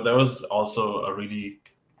that was also a really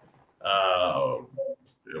uh,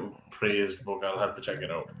 praised book. I'll have to check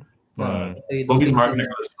it out. But ये दो Bobby's तीन Mark season.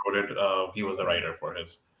 Nicholas quoted, he was the writer for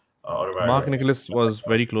his Mark autobiography. Nicholas was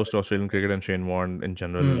very close to Australian cricket and Shane Warne in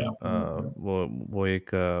general. Yeah, वो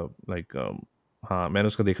एक like हाँ मैंने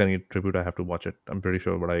उसका देखा नहीं tribute I have to watch it I am pretty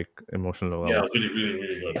sure बड़ा एक emotional होगा yeah, वो really, really,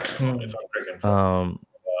 really good. It's on Cricket Info. um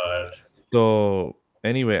But so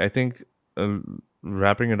anyway I think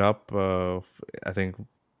wrapping it up I think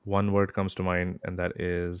one word comes to mind and that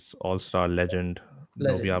is all-star legend जो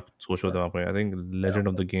भी Legend. आप सोचो तो आप I think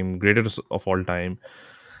legend of the game greatest of all time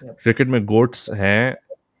Yep. Cricket में goats हैं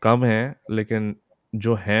कम हैं लेकिन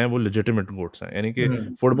जो हैं वो लेजिटिमेट गोट्स हैं यानी कि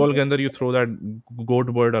फुटबॉल के अंदर you throw that goat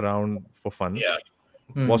word around for fun yeah,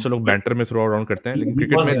 बहुत से लोग बैंटर में थ्रो अराउंड करते हैं लेकिन he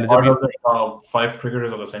क्रिकेट was में a part legitly of the top five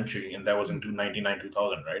cricketers of the century, and that was in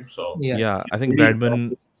 1999-2000, right? So Yeah. या I think he established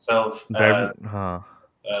himself Bradman हाँ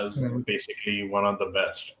as basically one of the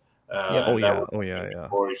best. Yep. oh And that yeah was oh yeah yeah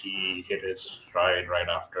before he hit his stride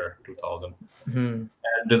right after 2000. Hmm.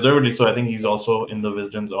 And deservedly so. I think he's also in the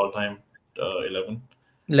Wisden's all-time 11.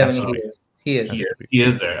 11 has to he be is. He is. has to be He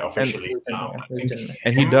is there and officially now. I think Wisden.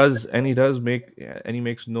 him. he does make and he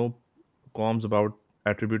makes no qualms about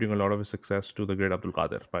attributing a lot of his success to the great Abdul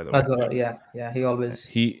Qadir by the way Yeah. He always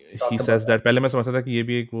he talked about says that. that पहले मैं समझता था कि ये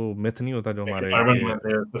भी एक वो myth नहीं होता जो हमारे Urban ये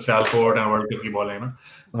with the Salford and World Cup की ball है ना.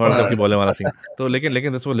 वर्ल्ड कप But की बॉलिंग वाला सीन तो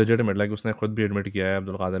लेकिन दिस वाज लेजिटिमेट लाइक उसने खुद भी एडमिट किया है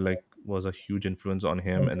Abdul Qadir like was a huge influence on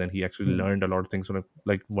him and then he actually learned a lot of things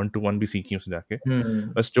like one two one भी सीखी उसने जाके Hmm.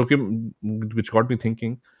 बस जो कि व्हिच गॉट मी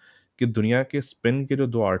थिंकिंग कि दुनिया के स्पिन के जो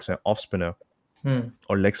दो आर्ट्स हैं ऑफ स्पिनर Hmm.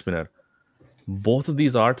 और leg spinner both of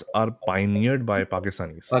these arts are pioneered by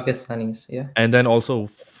Pakistanis Pakistanis. Yeah. and then also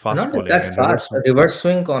fast Not bowling that and reverse fast. Reverse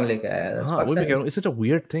swing कौन लेके आया है? That's हाँ वही मैं कह Pakistanis. रहा हूँ it's such a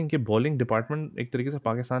weird thing कि बॉलिंग डिपार्टमेंट एक तरीके से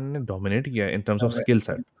पाकिस्तान ने डोमिनेट किया है in terms of skill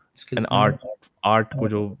set Skill. And art को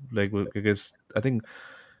जो like because I think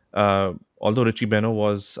although Richie Beno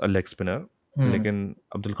was a leg spinner लेकिन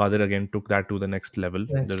Abdul Qadir again took that to the next level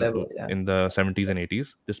Next level. Yeah. in the 70s and 80s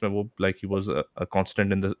जिसमें वो like he was a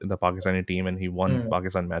constant in the Pakistani team and he won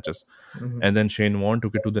Pakistan matches and then Shane Warne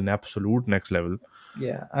took it to the absolute next level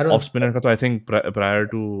Yeah. I of don't. Spinner का तो I think prior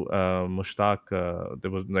to Mushtaq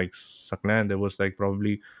there was like Saqlain there was like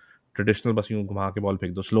probably traditional बस यूं घुमा के ball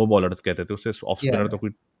फेंक दो slow bowler कहते थे उससे ऑफ Yeah. स्पिनर तो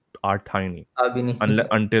कोई आर्ट था ही नहीं अभी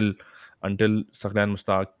नहीं. until Saklan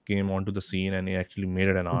Mustak came onto the scene and he actually made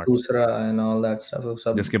it an art दूसरा and all that stuff. वो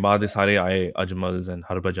सब. जिसके बाद ये सारे आए Ajmals and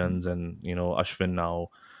Harbhajans and you know Ashwin now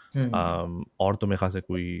और तो मेरे ख्याल से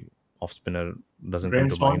कोई off spinner doesn't come Graham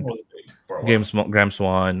to Swan mind was big for a while. Graeme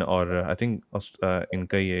Swan और आई थिंक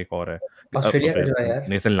इनका ही एक और है ऑस्ट्रेलिया का जो है यार.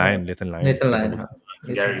 नेथन लायन Nathan ऐसा Lyon. कुछ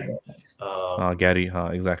हाँ. Gary. Nathan Lyon. Um, Gary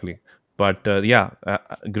exactly but yeah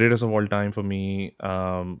greatest of all time for me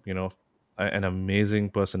you know an amazing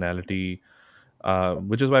personality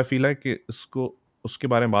which is why I feel like कि इसको उसके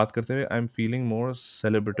बारे में बात करते हुए I'm feeling more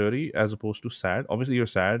celebratory as opposed to sad obviously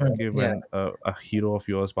you're sad कि Yeah. when a hero of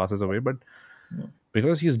yours passes away but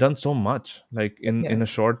because he's done so much like in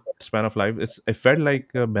a short span of life it felt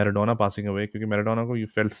like Maradona passing away क्योंकि Maradona को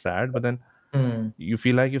you felt sad but then you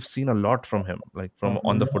feel like you've seen a lot from him like from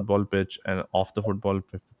on the football pitch and off the football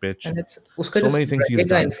pitch And it's उसका so जो many things he's रहेगा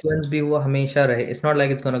done influence भी वो हमेशा रहे. It's not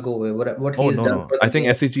like it's gonna go away. What oh he's no done no for I the think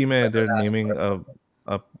game. SEG में they're last naming forever.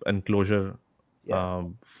 a enclosure Yeah.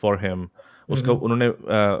 for him उसका उन्होंने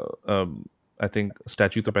I think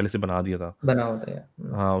statue तो पहले से बना दिया था बना होता है.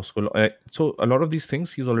 हाँ उसको so a lot of these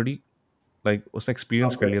things he's already like उसने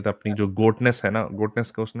एक्सपीरियंस कर लिया था अपनी जो गोटनेस है ना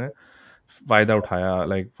गोटनेस का उसने फायदा उठाया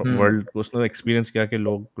लाइक वर्ल्ड उसने एक्सपीरियंस किया कि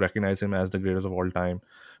लोग recognize him as the greatest of all time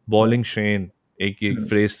bowling Shane एक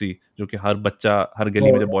फ्रेज थी जो कि हर बच्चा हर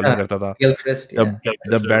गली में जब बॉलिंग करता था Gilchrist. Yeah.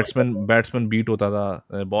 जब बैट्समैन बीट होता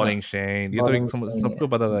था बॉलिंग शेन ये तो एक Bowling Shane, सबको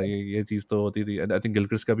पता था ये चीज़ तो होती थी आई थिंक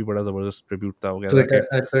गिलक्रिस्ट का भी बड़ा जबरदस्त ट्रिब्यूट था वो कह रहा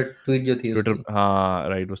था Twitter कि tweet जो थी ट्विटर उसकी. हाँ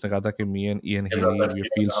राइट उसने कहा था कि me and Ian he's the Healy best we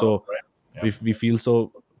keeper in feel the so house, right? Yeah. we feel so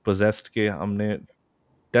possessed कि हमने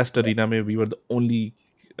टेस्ट अरीना में we were the only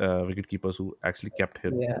wicket keepers who actually kept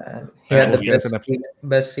him Yeah, and he had वो the कैसे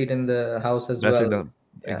best seat in the house as बस well. एकदम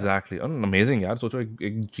exactly amazing यार सोचो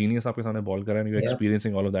एक जीनियस आपके सामने बॉल कर रहा है you Yeah.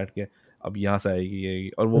 Experiencing all of that के अब यहाँ से आएगी ये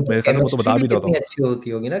और वो उनकी मेरे ख्याल से वो तो chemistry बता भी भी रहा कितनी था अच्छी होती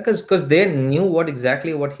होगी ना because they knew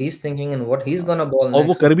what he's thinking and what he's gonna ball और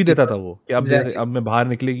वो next. कर भी देता था वो कि अब देख Exactly. अब मैं बाहर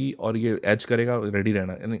निकलेगी और ये एज करेगा रेडी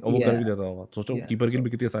रहना और वो कर भी Yeah. देता होगा सोचो Yeah. कीपर के लिए भी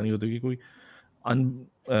कितनी आसानी होती है कि कोई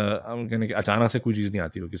हम कहने कि अचानक से कोई चीज़ नहीं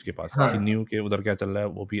आती होगी उसके पास हाँ. ही न्यू के उधर क्या चल रहा है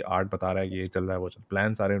वो भी आर्ट बता रहा है कि ये चल रहा है वो चल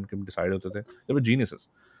प्लान सारे उनके डिसाइड होते थे जब geniuses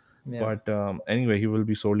Yeah. but anyway he will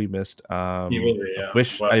be sorely missed He will be, yeah.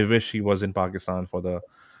 But I wish he was in Pakistan for the Yeah,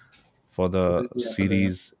 for the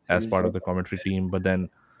series as series, part of yeah. the commentary team but then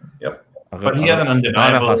yep. अगर But he अगर has an खुदा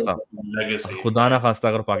ना undeniable खास्ता legacy. खुदा ना खास्ता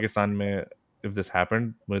अगर पाकिस्तान में if this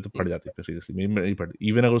happened, मुझे तो फट जाती फिर सीरियसली, मेरी फट,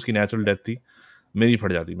 इवन अगर उसकी नेचुरल डेथ थी मेरी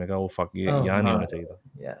फट जाती, मैं कहा वो फक, ये Oh यहाँ नहीं my. होना चाहिए था।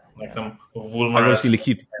 Yeah. Like Yeah. some अगर उसकी Woolmer-esque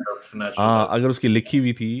लिखी थी, kind of natural हाँ death. अगर उसकी लिखी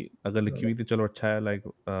हुई थी, अगर लिखी हुई थी चलो अच्छा है, लाइक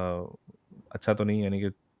अच्छा तो नहीं, यानी कि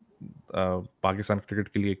पाकिस्तान क्रिकेट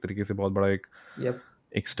के लिए एक तरीके से बहुत बड़ा Yep.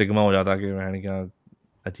 एक स्टिग्मा हो जाता कि मैंने क्या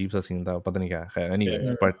अजीब सा सीन था, पता नहीं क्या, खैर anyway,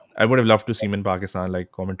 Yeah. But I would have love to see him in Pakistan, like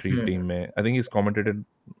commentary Hmm. Team में। I think he is commentated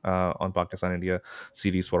on Pakistan India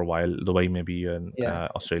series for a while, Dubai में भी एंड Yeah.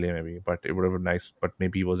 ऑस्ट्रेलिया में भी, but it would have been nice, but may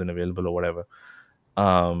be he wasn't available और whatever.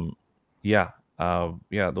 um yeah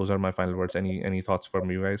yeah, those are my final words. Any thoughts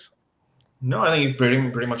from you guys? No, I think he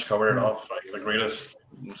pretty much covered it Hmm. off. Like the greatest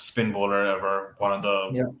spin bowler ever. One of the.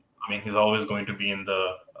 Yeah. I mean, he's always going to be in the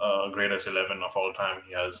greatest 11 of all time.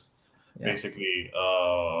 He has Yeah. basically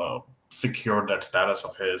secured that status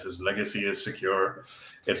of his. His legacy is secure.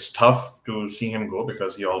 It's tough to see him go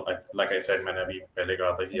because like I said, Manabi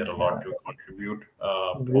Pelegata, he had a lot Yeah. to contribute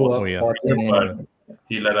Grew post Oh up yeah. career, watching but him.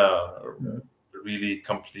 he led a Hmm. really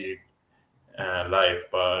complete life.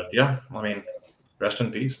 But yeah, I mean, rest in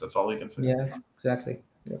peace. That's all we can say. Yeah. Exactly.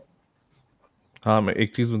 Yep. हाँ, मैं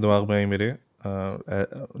एक चीज़ दिमाग में आई मेरे,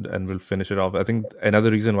 and we'll finish it off. I think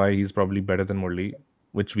another reason why he's probably better than Murli,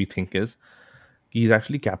 which we think is he's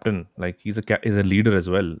actually captain. Like he's a leader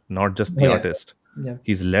as well, not just Oh the yeah. artist. Yeah.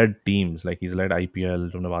 He's led teams, like he's led IPL,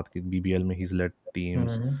 तुमने बात की BBL में he's led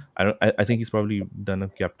teams. Hmm. I think he's probably done a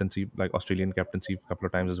captaincy, like Australian captaincy, a couple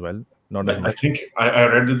of times as well. Not as I much. think I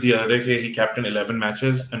read it the other day. He captained 11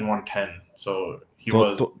 matches and won 10. So he तो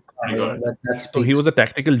was तो pretty Yeah. good. That so he speaks. was a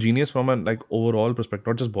tactical genius from a like overall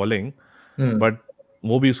perspective, not just bowling, Hmm. but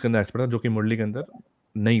वो भी उसके अंदर expert था जो कि मुरली के अंदर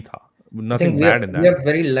नहीं था. I think Nothing bad in we that. are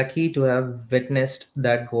very lucky to have witnessed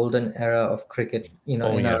that golden era of cricket. You know,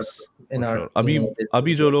 Oh yes, in for our sure. teenage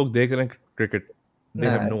अभी years. जो लोग देख रहे हैं cricket, they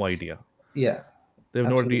have Nah, no idea. yeah, They have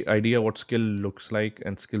no absolutely. idea what skill looks like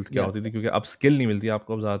and skills क्या Yeah, होती थी, क्योंकि अब skill नहीं मिलती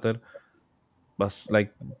आपको, अब ज़्यादातर बस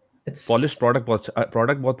like it's polished product,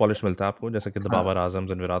 product बहुत polished मिलता है आपको, जैसे कि the huh, Babar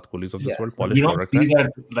Azams and Virat Kohlis of this yeah. world, But you polished don't product है. see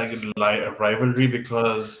that like rivalry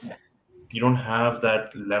because you don't have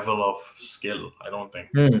that level of skill. I don't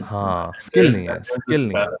think Hmm. हाँ, skill there's नहीं है, there's skill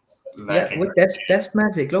this नहीं है. balance Yeah, वो lacking. Test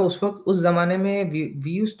match देख लो, उस वक्त उस जमाने में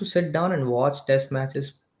we used to sit down and watch test matches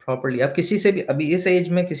properly. अब किसी से भी अभी इस एज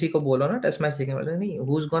में किसी को बोलो ना टेस्ट मैच देखने वाले, नहीं,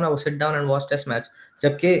 who's gonna sit down and watch test match.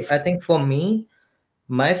 जबकि I think for me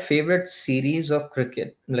my favorite series of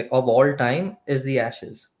cricket like of all time is the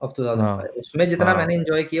Ashes of हाँ 2005. उसमें जितना हाँ. मैंने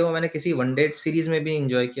एंजॉय किया वो मैंने किसी वनडे सीरीज में भी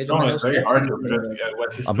एंजॉय किया जो No, मैंने it's उस very test hard series to में because enjoy yeah,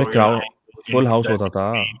 what's his अबे crowd storyline, full house that होता था.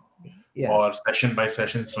 किया. Yeah, or session by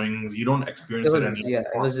session swings. You don't it experience it was, any yeah, other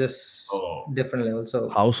it form. was just So different level. So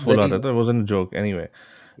House full very, आता था. It wasn't a joke anyway.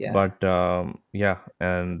 yeah. But yeah,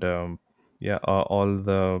 and yeah, all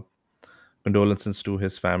the condolences to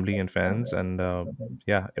his family and fans, and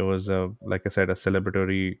yeah, it was like I said, a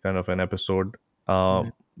celebratory kind of an episode, uh,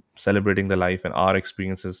 Mhm. celebrating the life and our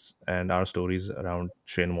experiences and our stories around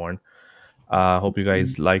Shane Warne. Hope you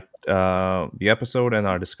guys liked the episode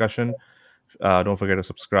and our discussion. Don't forget to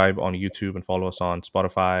subscribe on YouTube and follow us on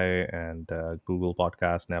Spotify and Google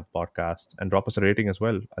Podcast, and Apple Podcast, and drop us a rating as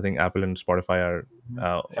well. I think Apple and Spotify are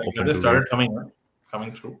yeah, open they to started rate.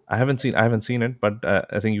 coming through. I haven't seen it, but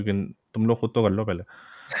I think you can. तुम लोग खुद तो कर लो पहले.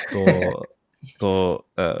 तो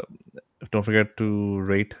don't forget to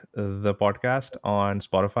rate the podcast on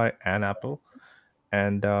Spotify and Apple.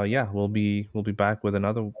 And yeah, we'll be back with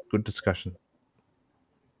another good discussion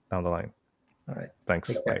down the line. All right.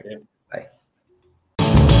 Thanks. Take care. Bye.